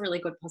that's a really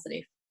good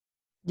positive.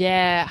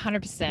 Yeah,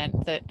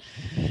 100%.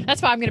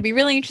 That's why I'm going to be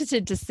really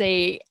interested to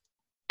see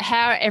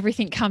how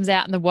everything comes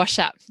out in the wash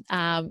up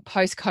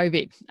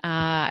post-COVID.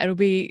 It'll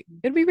be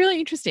really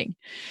interesting.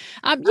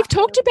 You've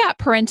talked about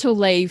parental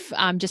leave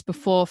just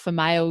before for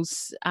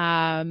males,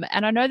 and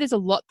I know there's a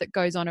lot that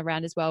goes on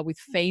around as well with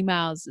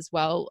females as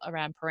well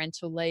around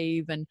parental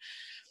leave and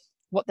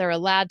what they're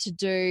allowed to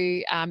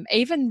do,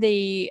 even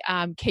the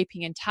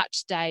keeping in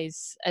touch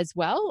days as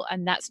well,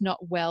 and that's not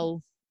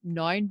well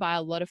known by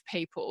a lot of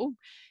people.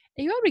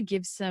 Are you able to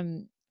give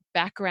some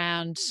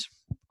background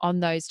on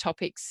those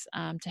topics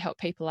to help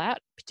people out,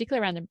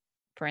 particularly around the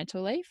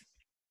parental leave?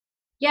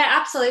 Yeah,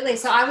 absolutely.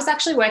 So I was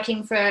actually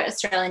working for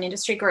Australian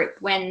Industry Group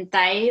when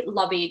they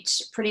lobbied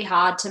pretty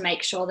hard to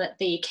make sure that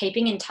the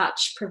keeping in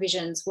touch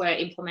provisions were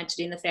implemented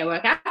in the Fair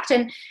Work Act.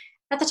 And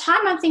at the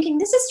time, I'm thinking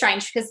this is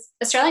strange because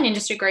Australian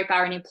Industry Group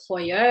are an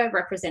employer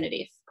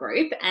representative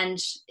group, and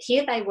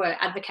here they were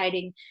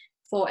advocating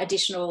for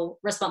additional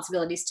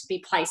responsibilities to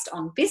be placed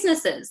on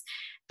businesses.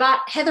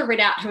 But Heather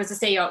Ridout, who was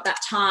the CEO at that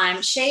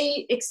time,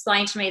 she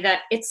explained to me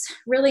that it's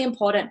really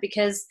important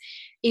because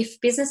if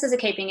businesses are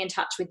keeping in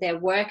touch with their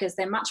workers,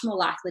 they're much more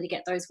likely to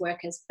get those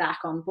workers back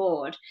on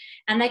board.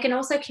 And they can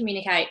also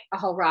communicate a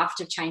whole raft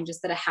of changes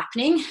that are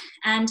happening.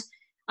 And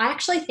I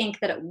actually think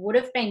that it would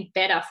have been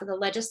better for the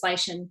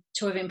legislation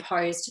to have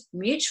imposed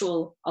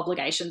mutual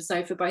obligations,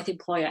 so for both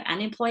employer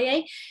and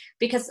employee,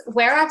 because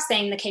where I've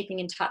seen the keeping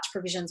in touch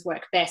provisions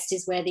work best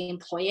is where the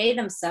employee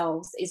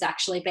themselves is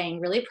actually being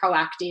really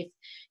proactive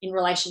in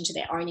relation to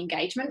their own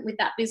engagement with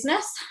that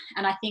business.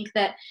 And I think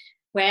that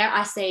where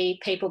I see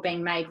people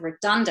being made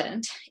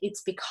redundant,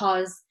 it's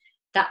because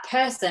that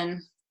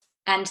person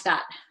and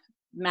that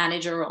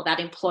manager or that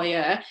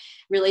employer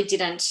really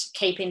didn't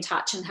keep in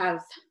touch and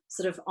have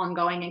sort of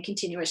ongoing and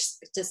continuous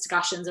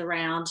discussions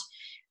around,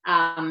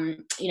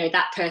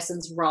 that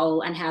person's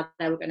role and how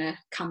they were going to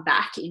come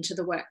back into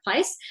the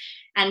workplace.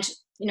 And,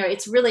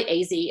 it's really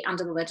easy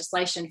under the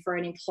legislation for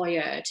an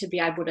employer to be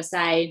able to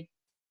say,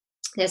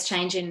 there's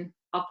change in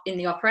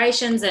the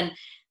operations and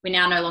we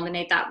now no longer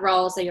need that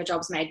role, so your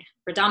job's made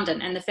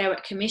redundant. And the Fair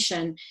Work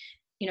Commission,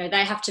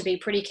 they have to be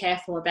pretty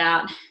careful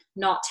about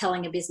not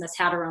telling a business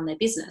how to run their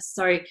business.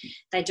 So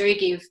they do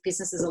give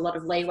businesses a lot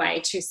of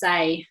leeway to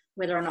say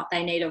whether or not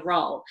they need a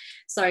role.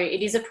 So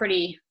it is a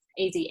pretty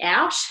easy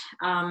out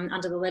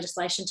under the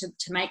legislation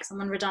to make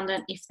someone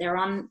redundant if they're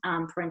on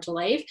parental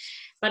leave.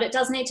 But it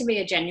does need to be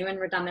a genuine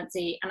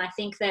redundancy. And I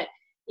think that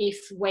if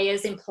we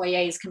as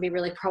employees can be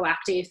really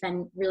proactive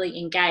and really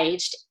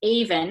engaged,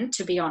 even,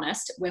 to be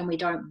honest, when we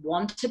don't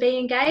want to be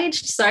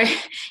engaged. So,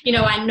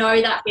 I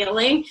know that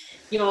feeling.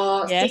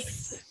 You're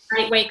Yes.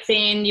 6-8 weeks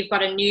in, you've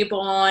got a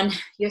newborn,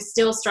 you're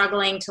still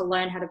struggling to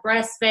learn how to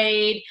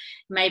breastfeed,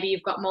 maybe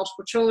you've got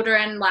multiple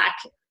children, like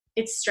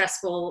it's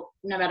stressful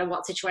no matter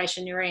what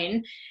situation you're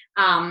in.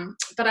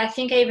 But I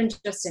think even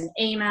just an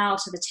email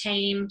to the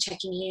team,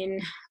 checking in,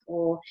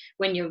 or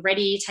when you're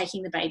ready,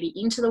 taking the baby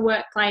into the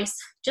workplace,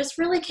 just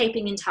really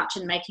keeping in touch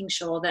and making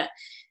sure that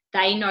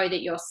they know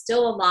that you're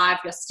still alive,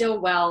 you're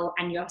still well,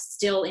 and you're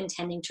still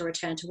intending to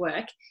return to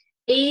work,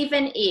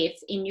 even if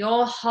in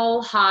your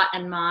whole heart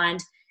and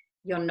mind,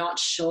 you're not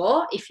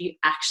sure if you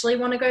actually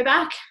want to go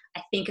back.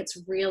 I think it's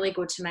really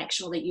good to make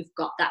sure that you've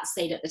got that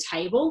seat at the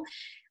table.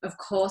 Of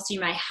course,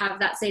 you may have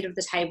that seat at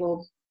the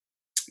table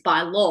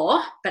by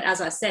law, but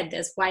as I said,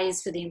 there's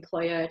ways for the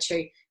employer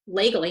to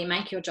legally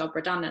make your job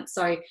redundant.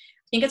 So I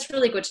think it's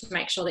really good to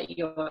make sure that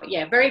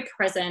you're very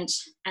present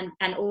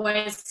and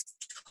always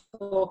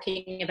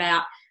talking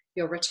about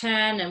your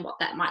return and what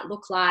that might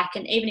look like.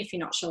 And even if you're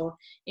not sure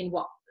in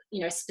what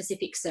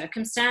specific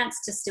circumstance,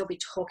 to still be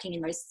talking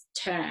in those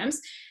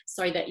terms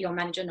so that your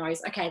manager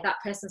knows, okay, that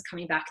person's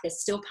coming back, they're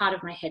still part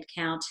of my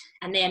headcount.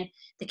 And then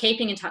the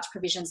keeping in touch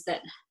provisions that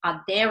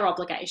are their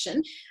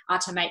obligation are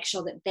to make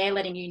sure that they're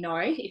letting you know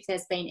if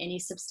there's been any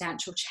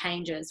substantial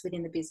changes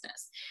within the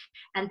business.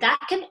 And that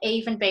can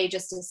even be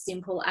just as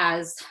simple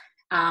as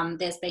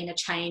there's been a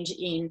change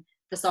in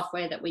the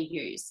software that we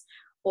use,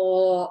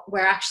 or we're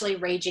actually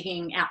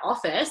rejigging our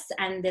office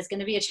and there's going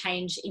to be a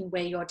change in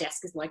where your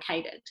desk is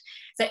located.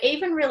 So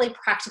even really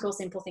practical,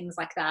 simple things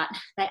like that,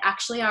 they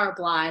actually are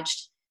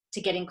obliged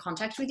to get in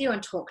contact with you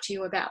and talk to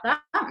you about that.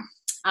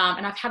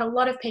 And I've had a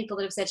lot of people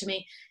that have said to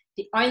me,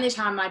 the only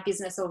time my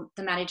business or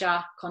the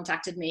manager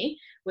contacted me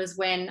was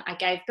when I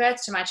gave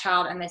birth to my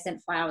child and they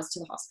sent flowers to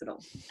the hospital.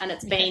 And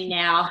it's been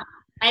now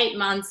 8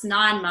 months,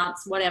 9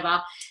 months,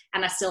 whatever,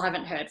 and I still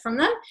haven't heard from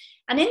them.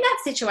 And in that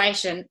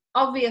situation,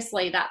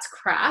 obviously that's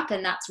crap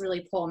and that's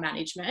really poor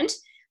management.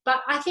 But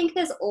I think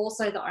there's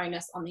also the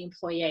onus on the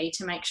employee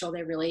to make sure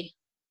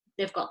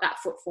they've got that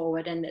foot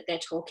forward and that they're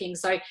talking.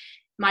 So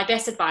my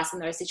best advice in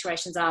those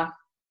situations are,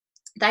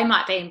 they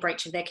might be in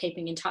breach of their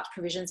keeping in touch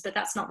provisions, but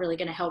that's not really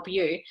going to help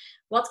you.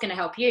 What's going to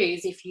help you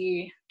is if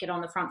you get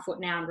on the front foot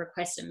now and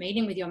request a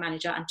meeting with your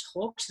manager and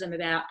talk to them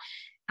about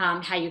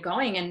how you're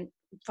going and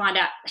find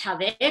out how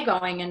they're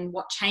going and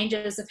what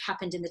changes have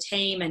happened in the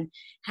team and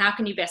how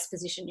can you best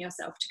position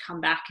yourself to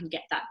come back and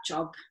get that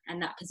job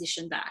and that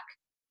position back.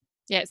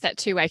 Yeah, it's that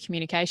two-way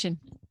communication.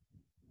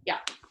 Yeah.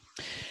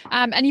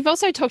 And you've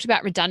also talked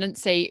about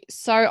redundancy.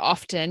 So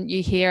often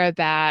you hear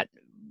about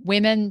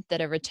women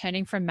that are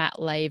returning from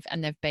mat leave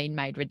and they've been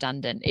made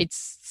redundant.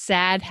 It's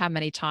sad how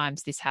many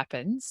times this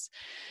happens.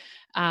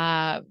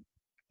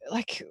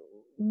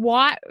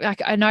 Why?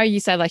 Like, I know you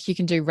say like you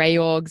can do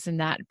reorgs and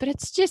that, but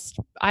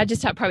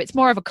it's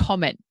more of a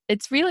comment.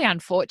 It's really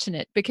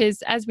unfortunate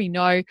because, as we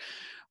know,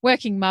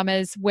 working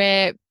mamas,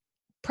 we're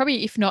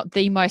probably, if not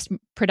the most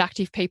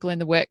productive people in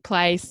the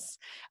workplace.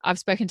 I've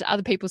spoken to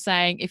other people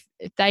saying if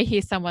they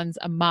hear someone's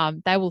a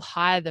mum, they will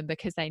hire them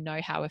because they know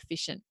how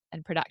efficient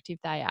and productive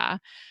they are.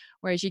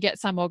 Whereas you get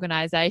some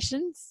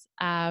organisations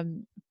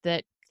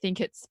that think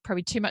it's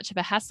probably too much of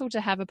a hassle to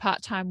have a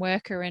part-time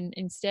worker, and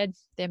instead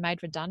they're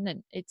made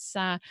redundant. It's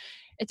a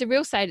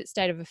real sad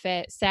state of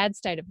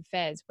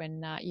affairs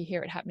when you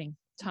hear it happening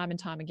time and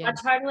time again.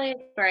 I totally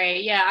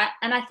agree. Yeah,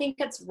 and I think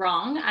it's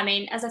wrong. I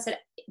mean, as I said,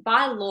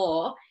 by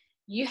law,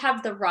 you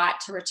have the right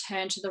to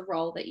return to the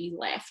role that you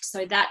left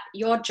so that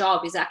your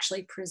job is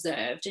actually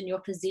preserved and your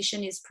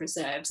position is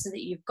preserved, so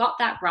that you've got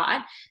that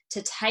right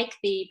to take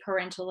the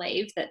parental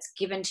leave that's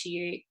given to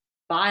you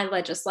by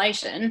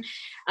legislation.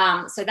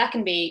 So that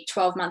can be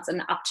 12 months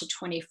and up to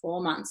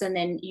 24 months. And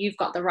then you've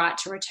got the right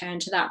to return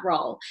to that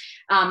role.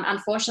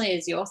 Unfortunately,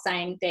 as you're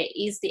saying, there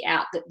is the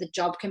out that the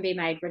job can be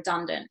made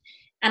redundant.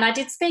 And I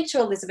did speak to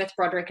Elizabeth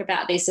Broderick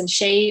about this, and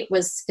she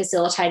was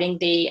facilitating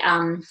the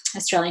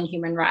Australian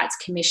Human Rights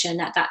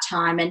Commission at that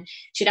time. And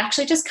she'd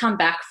actually just come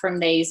back from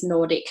these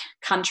Nordic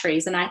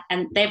countries,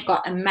 and they've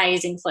got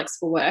amazing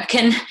flexible work.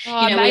 And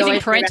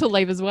amazing parental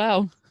leave as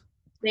well.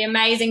 The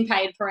amazing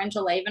paid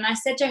parental leave. And I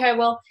said to her,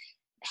 well,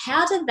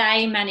 how do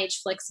they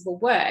manage flexible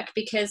work?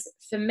 Because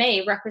for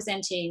me,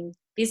 representing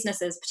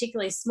businesses,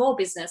 particularly small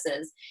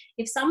businesses,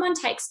 if someone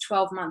takes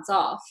 12 months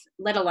off,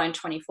 let alone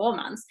 24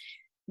 months,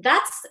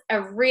 that's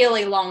a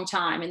really long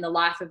time in the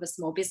life of a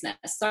small business.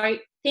 So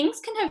things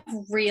can have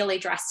really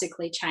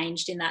drastically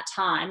changed in that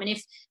time. And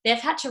if they've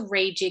had to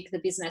rejig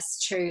the business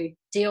to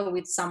deal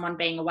with someone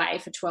being away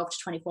for 12 to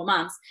 24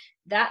 months,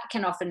 that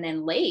can often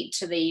then lead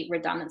to the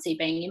redundancy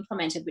being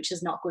implemented, which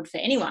is not good for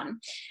anyone.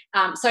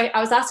 So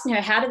I was asking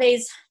her, how do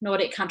these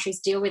Nordic countries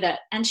deal with it?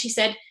 And she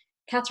said,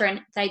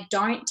 Catherine,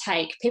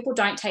 people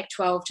don't take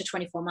 12 to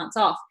 24 months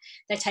off.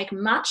 They take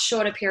much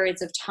shorter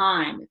periods of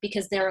time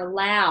because they're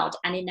allowed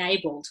and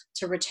enabled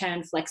to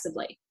return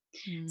flexibly.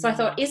 So I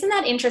thought, isn't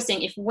that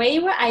interesting? If we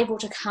were able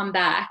to come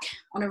back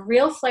on a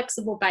real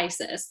flexible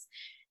basis,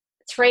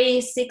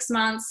 3, 6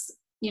 months,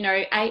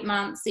 8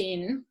 months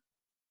in,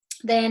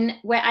 then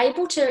we're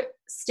able to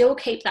still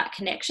keep that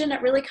connection.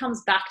 It really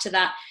comes back to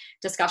that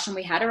discussion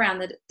we had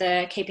around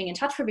the keeping in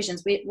touch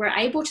provisions. We're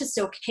able to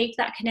still keep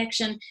that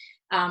connection.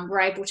 We're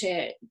able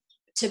to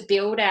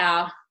build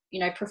our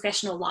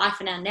professional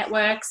life and our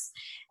networks,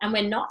 and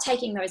we're not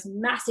taking those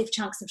massive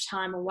chunks of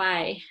time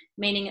away,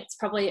 meaning it's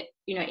probably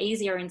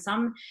easier in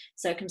some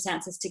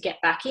circumstances to get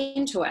back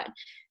into it.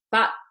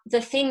 But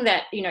the thing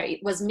that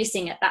was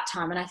missing at that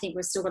time, and I think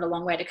we've still got a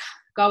long way to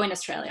go in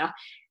Australia,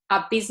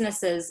 are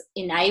businesses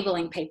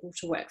enabling people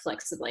to work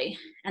flexibly.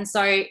 And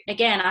so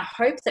again, I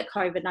hope that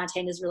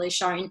COVID-19 has really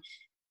shown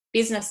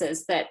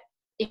businesses that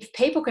if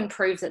people can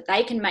prove that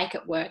they can make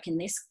it work in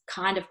this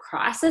kind of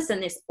crisis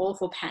and this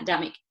awful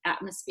pandemic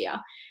atmosphere,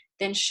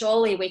 then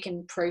surely we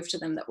can prove to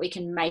them that we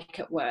can make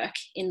it work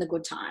in the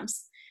good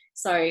times.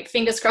 So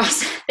fingers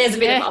crossed, there's a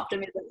bit of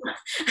optimism.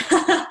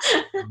 I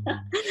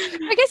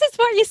guess it's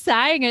what you're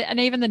saying, and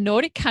even the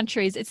Nordic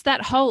countries, it's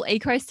that whole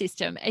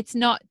ecosystem. It's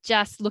not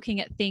just looking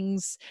at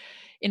things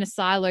in a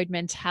siloed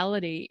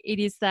mentality. It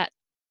is that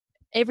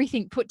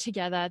everything put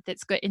together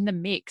that's got in the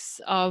mix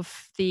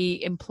of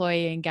the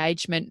employee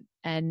engagement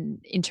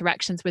and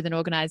interactions with an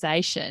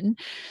organisation,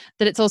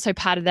 that it's also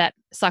part of that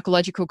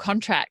psychological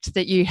contract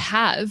that you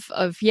have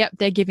of, yep,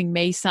 they're giving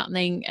me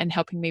something and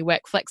helping me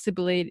work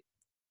flexibly,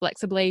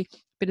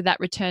 bit of that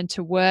return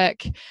to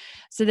work.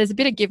 So there's a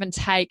bit of give and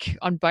take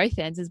on both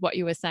ends, is what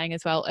you were saying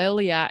as well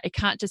earlier. It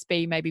can't just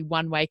be maybe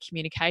one-way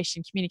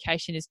communication.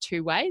 Communication is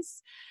two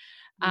ways.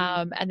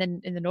 And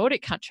then in the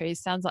Nordic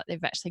countries, sounds like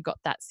they've actually got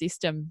that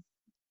system.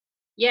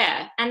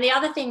 Yeah. And the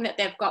other thing that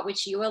they've got,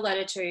 which you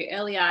alluded to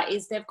earlier,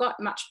 is they've got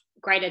much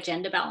greater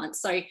gender balance.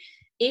 So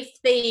if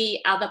the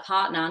other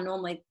partner,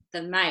 normally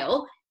the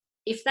male,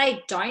 if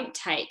they don't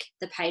take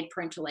the paid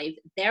parental leave,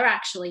 they're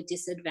actually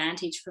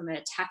disadvantaged from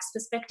a tax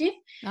perspective.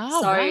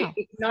 Wow.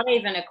 It's not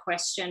even a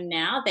question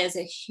now. There's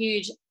a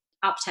huge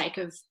uptake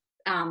of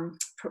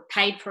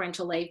paid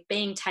parental leave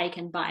being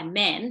taken by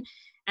men.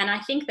 And I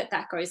think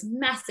that goes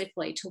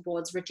massively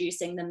towards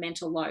reducing the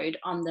mental load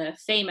on the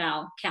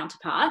female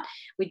counterpart.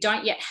 We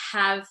don't yet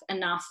have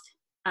enough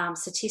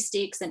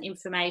statistics and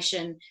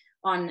information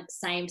on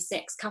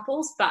same-sex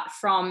couples, but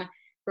from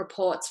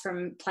reports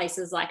from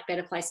places like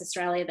Better Place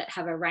Australia that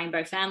have a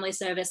rainbow family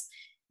service,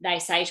 they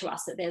say to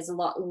us that there's a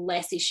lot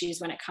less issues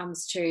when it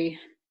comes to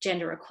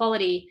gender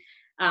equality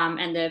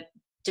and the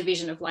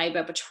division of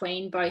labour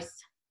between both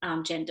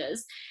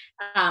genders.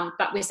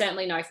 But we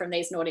certainly know from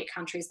these Nordic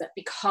countries that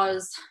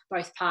because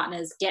both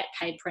partners get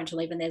paid parental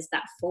leave and there's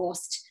that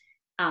forced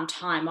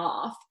time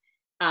off,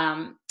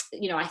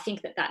 I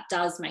think that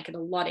does make it a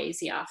lot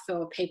easier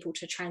for people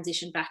to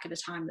transition back at a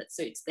time that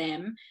suits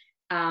them.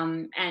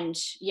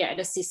 It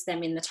assists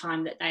them in the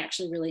time that they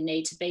actually really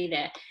need to be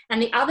there.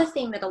 And the other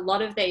thing that a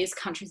lot of these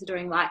countries are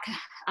doing, like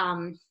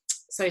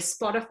so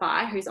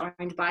Spotify, who's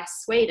owned by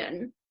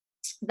Sweden,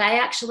 they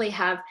actually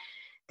have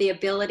the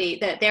ability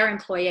that their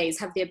employees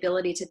have the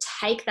ability to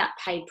take that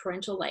paid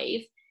parental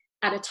leave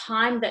at a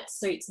time that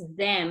suits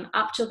them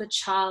up till the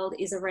child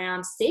is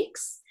around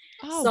 6.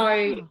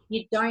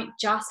 You don't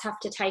just have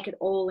to take it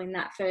all in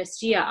that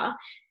first year.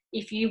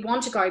 If you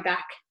want to go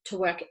back to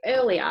work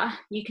earlier,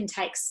 you can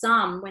take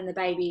some when the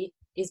baby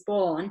is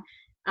born,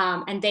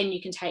 and then you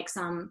can take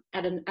some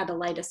at a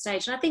later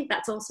stage. And I think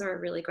that's also a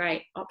really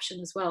great option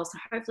as well. So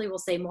hopefully we'll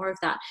see more of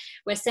that.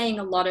 We're seeing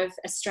a lot of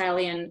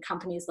Australian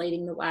companies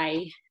leading the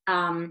way,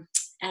 and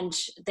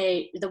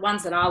the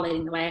ones that are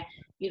leading the way are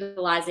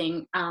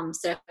utilising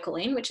Circle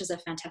In, which is a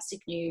fantastic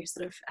new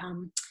sort of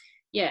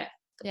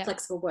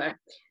flexible work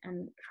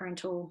and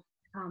parental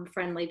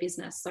friendly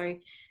business. So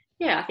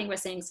I think we're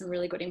seeing some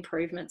really good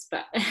improvements,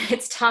 but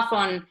it's tough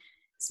on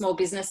small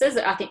businesses.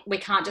 I think we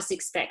can't just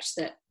expect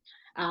that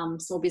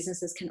small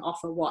businesses can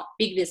offer what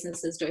big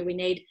businesses do. We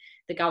need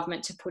the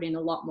government to put in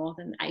a lot more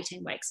than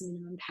 18 weeks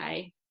minimum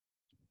pay.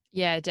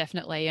 Yeah,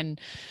 definitely. And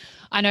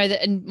I know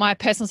that in my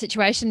personal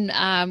situation,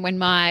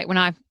 when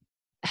I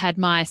had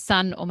my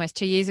son almost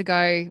 2 years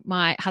ago,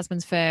 my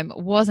husband's firm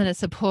wasn't as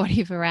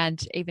supportive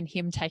around even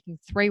him taking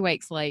 3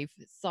 weeks leave.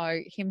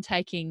 So him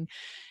taking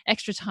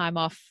extra time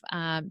off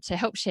to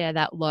help share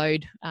that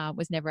load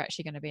was never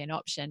actually going to be an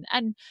option.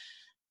 And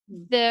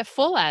the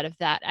fallout of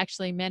that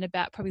actually meant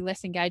about probably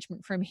less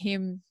engagement from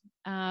him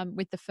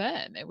with the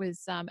firm. It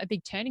was a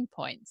big turning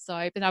point.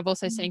 So, but I've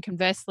also seen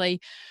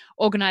conversely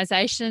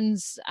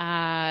organisations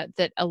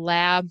that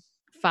allow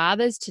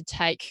fathers to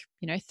take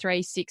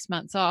 3-6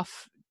 months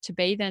off to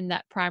be then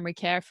that primary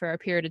care for a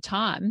period of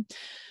time.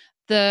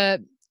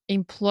 The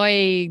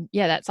employee,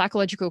 that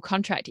psychological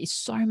contract is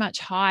so much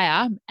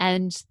higher,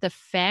 and the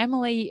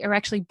family are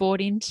actually bought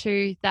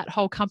into that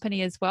whole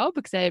company as well,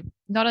 because they're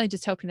not only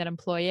just helping that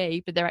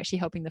employee, but they're actually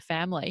helping the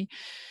family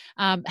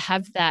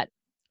have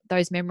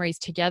those memories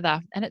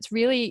together. And it's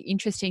really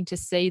interesting to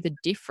see the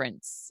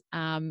difference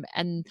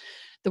and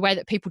the way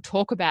that people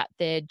talk about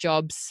their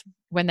jobs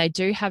when they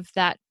do have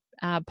that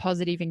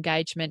positive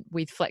engagement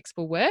with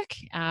flexible work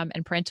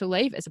and parental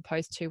leave, as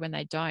opposed to when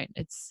they don't.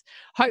 It's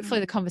hopefully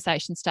the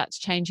conversation starts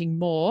changing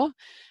more.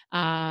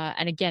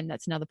 And again,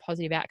 that's another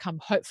positive outcome,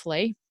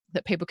 hopefully,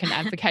 that people can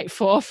advocate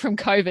for from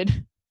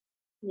COVID.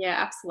 Yeah,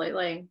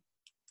 absolutely.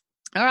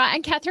 All right.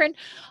 And Catherine,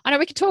 I know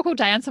we could talk all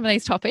day on some of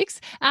these topics,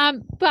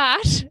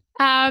 but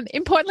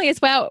importantly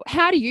as well,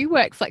 how do you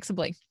work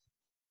flexibly?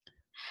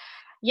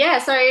 Yeah,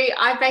 so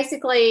I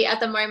basically, at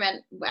the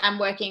moment, am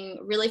working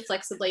really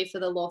flexibly for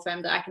the law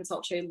firm that I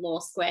consult to, Law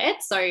Squared.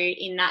 So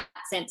in that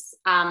sense,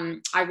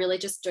 I really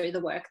just do the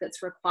work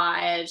that's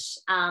required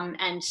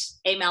and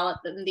email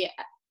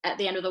at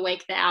the end of the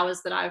week the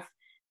hours that I've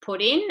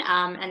put in,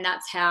 and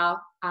that's how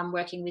I'm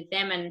working with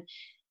them. And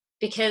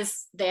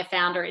because their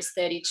founder is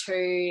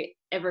 32,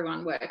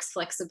 everyone works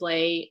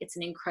flexibly. It's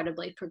an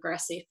incredibly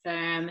progressive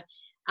firm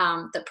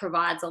that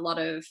provides a lot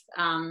of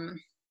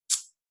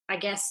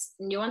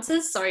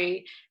nuances. So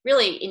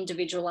really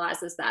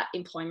individualizes that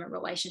employment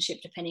relationship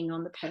depending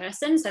on the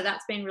person. So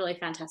that's been really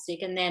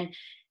fantastic. And then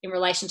in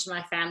relation to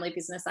my family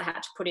business, I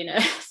had to put in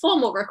a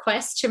formal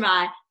request to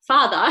my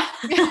father,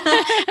 who's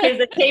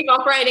the chief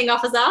operating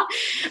officer.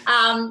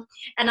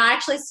 And I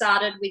actually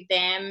started with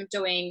them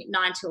doing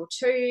 9 till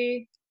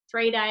 2,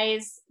 3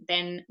 days,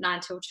 then 9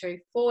 till 2,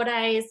 4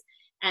 days.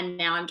 And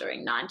now I'm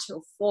doing 9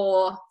 till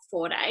 4,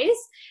 4 days.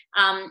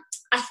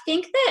 I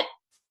think that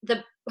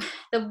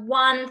the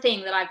one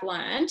thing that I've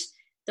learned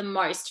the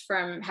most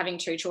from having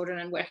 2 children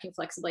and working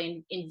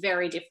flexibly in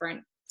very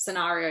different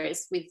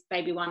scenarios with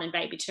baby 1 and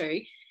baby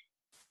 2,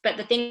 but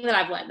the thing that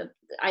I've learned, that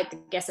I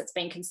guess it's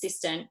been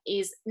consistent,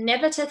 is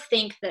never to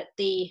think that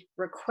the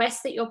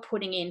request that you're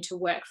putting in to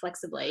work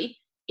flexibly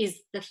is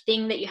the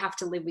thing that you have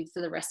to live with for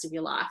the rest of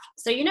your life.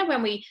 So,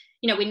 when we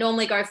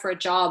normally go for a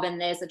job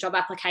and there's a job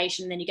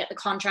application, then you get the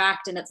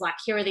contract and it's like,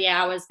 here are the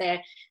hours,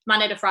 they're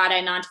Monday to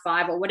Friday, 9 to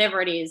 5 or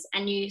whatever it is.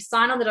 And you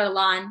sign on the dotted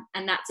line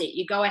and that's it.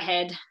 You go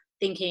ahead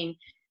thinking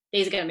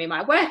these are going to be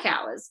my work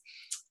hours.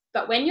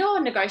 But when you're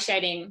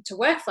negotiating to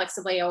work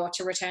flexibly or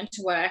to return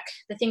to work,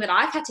 the thing that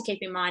I've had to keep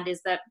in mind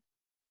is that,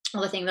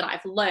 or the thing that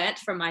I've learnt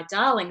from my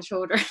darling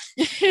children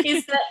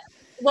is that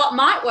what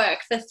might work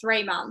for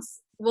 3 months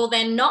will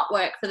then not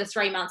work for the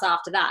 3 months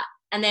after that.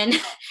 And then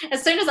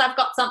as soon as I've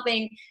got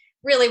something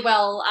really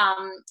well,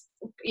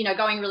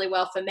 going really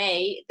well for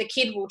me, the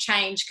kid will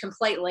change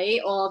completely,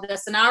 or the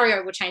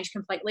scenario will change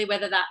completely,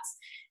 whether that's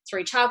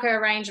through childcare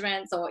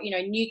arrangements or,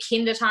 new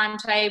kinder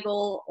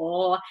timetable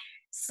or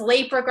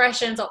sleep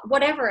regressions or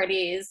whatever it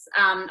is.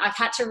 I've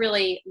had to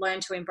really learn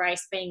to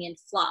embrace being in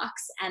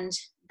flux, and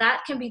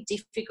that can be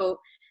difficult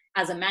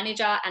as a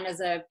manager and as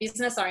a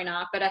business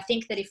owner. But I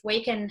think that if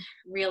we can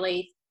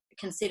really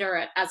consider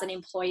it as an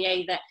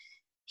employee, that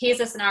here's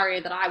a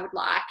scenario that I would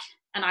like,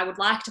 and I would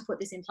like to put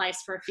this in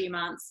place for a few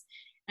months,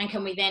 and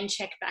can we then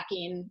check back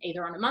in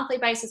either on a monthly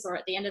basis or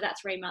at the end of that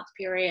 3-month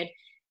period,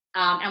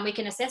 and we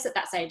can assess at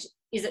that stage,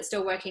 is it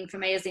still working for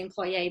me as the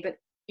employee, but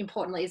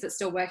importantly, is it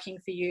still working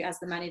for you as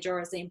the manager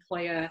or as the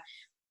employer?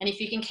 And if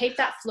you can keep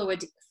that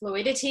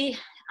fluidity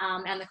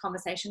and the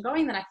conversation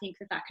going, then I think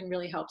that can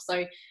really help.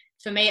 So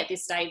for me at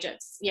this stage,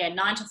 it's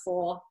 9 to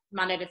 4,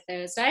 Monday to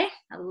Thursday.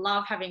 I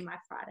love having my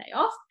Friday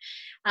off,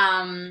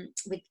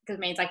 because it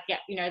means I get,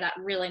 that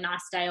really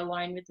nice day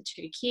alone with the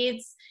 2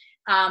 kids.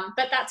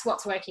 But that's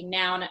what's working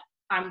now. And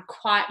I'm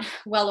quite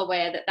well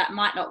aware that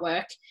might not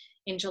work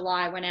in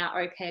July when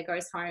our au pair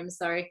goes home.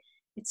 So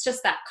it's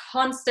just that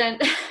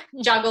constant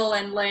juggle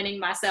and learning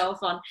myself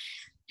on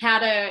how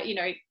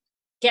to,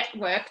 get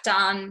work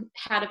done,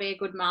 how to be a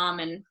good mum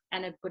and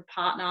a good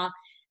partner,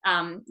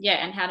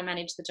 and how to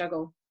manage the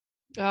juggle.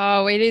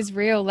 Oh, it is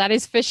real. That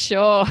is for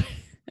sure.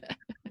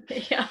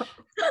 Yeah.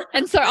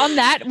 And so on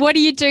that, what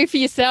do you do for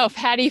yourself?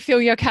 How do you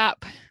fill your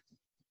cup?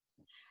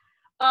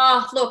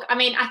 Oh, look,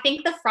 I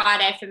think the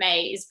Friday for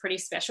me is pretty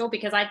special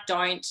because I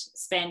don't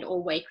spend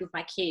all week with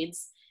my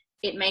kids.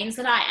 it means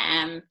that I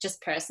am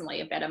just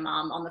personally a better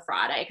mum on the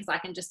Friday, because I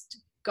can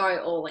just go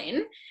all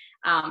in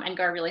and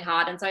go really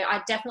hard. And so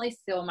I definitely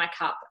fill my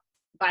cup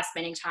by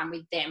spending time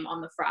with them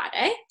on the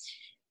Friday.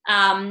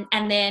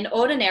 And then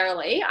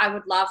ordinarily, I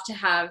would love to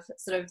have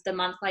sort of the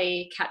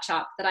monthly catch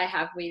up that I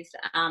have with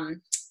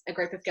a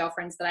group of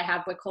girlfriends that I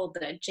have. We're called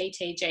the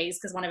GTGs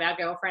because one of our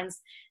girlfriends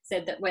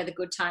said that we're the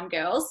good time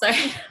girls. So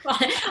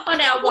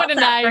on our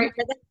WhatsApp group,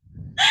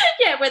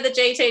 yeah, we're the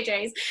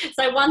GTGs.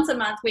 So once a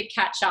month we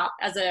catch up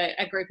as a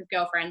group of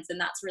girlfriends,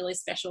 and that's really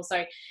special.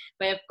 So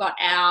we've got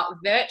our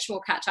virtual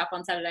catch up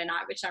on Saturday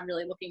night, which I'm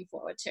really looking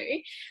forward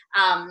to.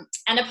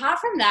 And apart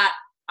from that,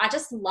 I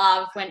just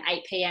love when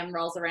 8 p.m.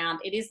 rolls around.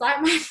 It is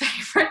like my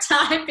favorite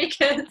time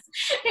because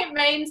it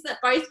means that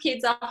both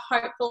kids are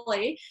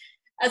hopefully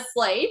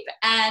asleep,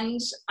 and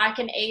I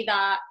can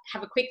either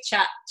have a quick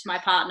chat to my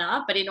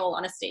partner, but in all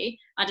honesty,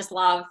 I just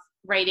love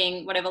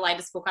reading whatever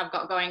latest book I've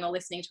got going or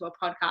listening to a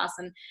podcast,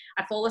 and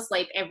I fall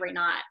asleep every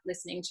night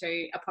listening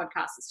to a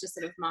podcast. It's just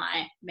sort of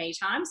my me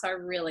time. So I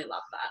really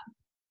love that.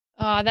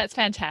 Oh, that's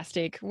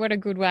fantastic. What a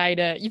good way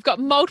you've got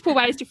multiple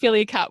ways to fill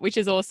your cup, which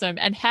is awesome.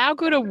 And how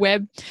good are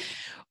web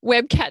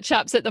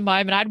catch-ups at the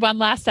moment? I had one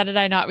last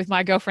Saturday night with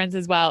my girlfriends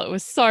as well. It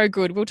was so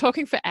good. We were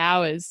talking for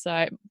hours.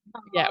 So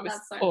yeah, it was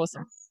so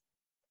awesome. Nice.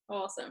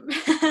 Awesome.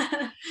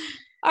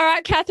 All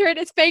right, Catherine,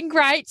 it's been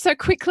great. So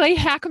quickly,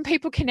 how can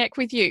people connect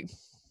with you?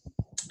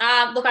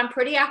 Look, I'm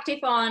pretty active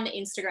on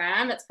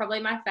Instagram. That's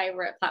probably my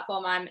favorite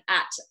platform. I'm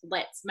at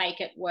Let's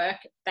Make It Work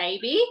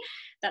Baby.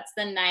 That's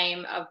the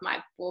name of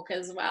my book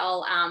as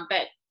well.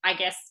 But I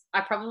guess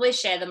I probably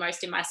share the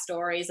most in my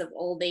stories of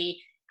all the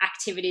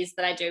activities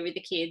that I do with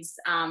the kids,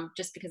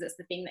 just because it's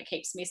the thing that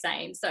keeps me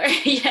sane. So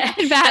yeah.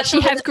 In fact,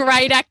 she has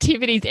great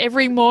activities.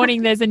 Every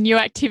morning there's a new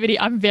activity.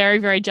 I'm very,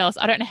 very jealous.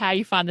 I don't know how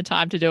you find the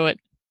time to do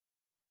it.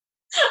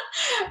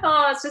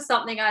 Oh, it's just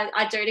something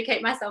I do to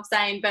keep myself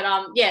sane. But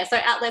yeah, so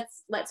at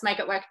Let's Make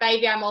It Work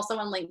Baby. I'm also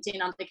on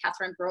LinkedIn under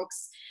Catherine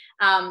Brooks.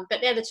 But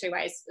they're the two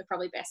ways that are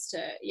probably best to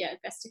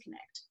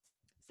connect.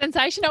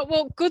 Sensational.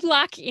 Well, good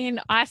luck in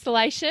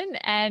isolation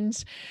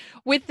and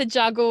with the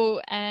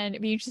juggle, and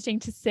it'd be interesting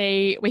to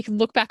see, we can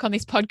look back on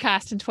this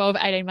podcast in 12,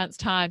 18 months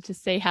time to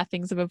see how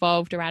things have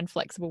evolved around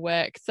flexible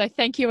work. So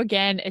thank you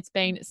again. It's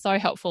been so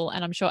helpful,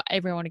 and I'm sure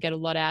everyone will get a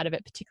lot out of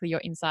it, particularly your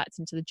insights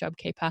into the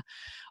JobKeeper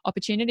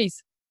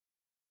opportunities.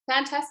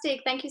 Fantastic.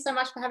 Thank you so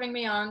much for having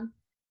me on.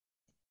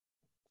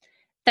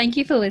 Thank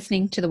you for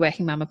listening to the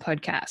Working Mama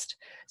podcast.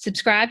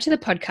 Subscribe to the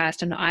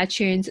podcast on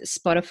iTunes,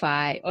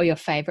 Spotify, or your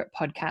favorite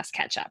podcast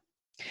catcher.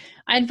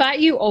 I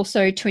invite you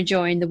also to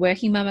join the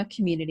Working Mama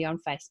community on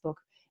Facebook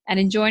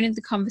and join in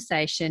the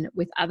conversation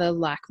with other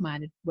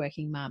like-minded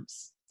working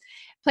mums.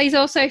 Please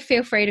also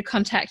feel free to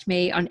contact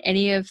me on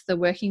any of the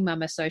Working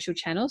Mama social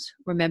channels.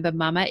 Remember,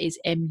 Mama is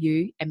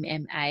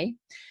MUMMA,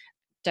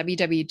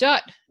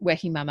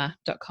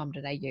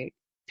 www.workingmama.com.au.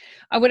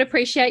 I would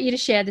appreciate you to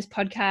share this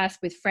podcast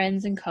with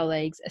friends and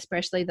colleagues,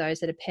 especially those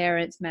that are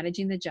parents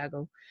managing the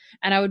juggle.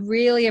 And I would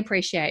really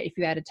appreciate if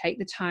you had to take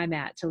the time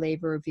out to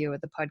leave a review of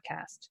the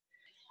podcast.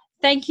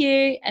 Thank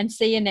you, and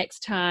see you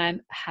next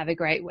time. Have a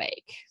great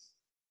week.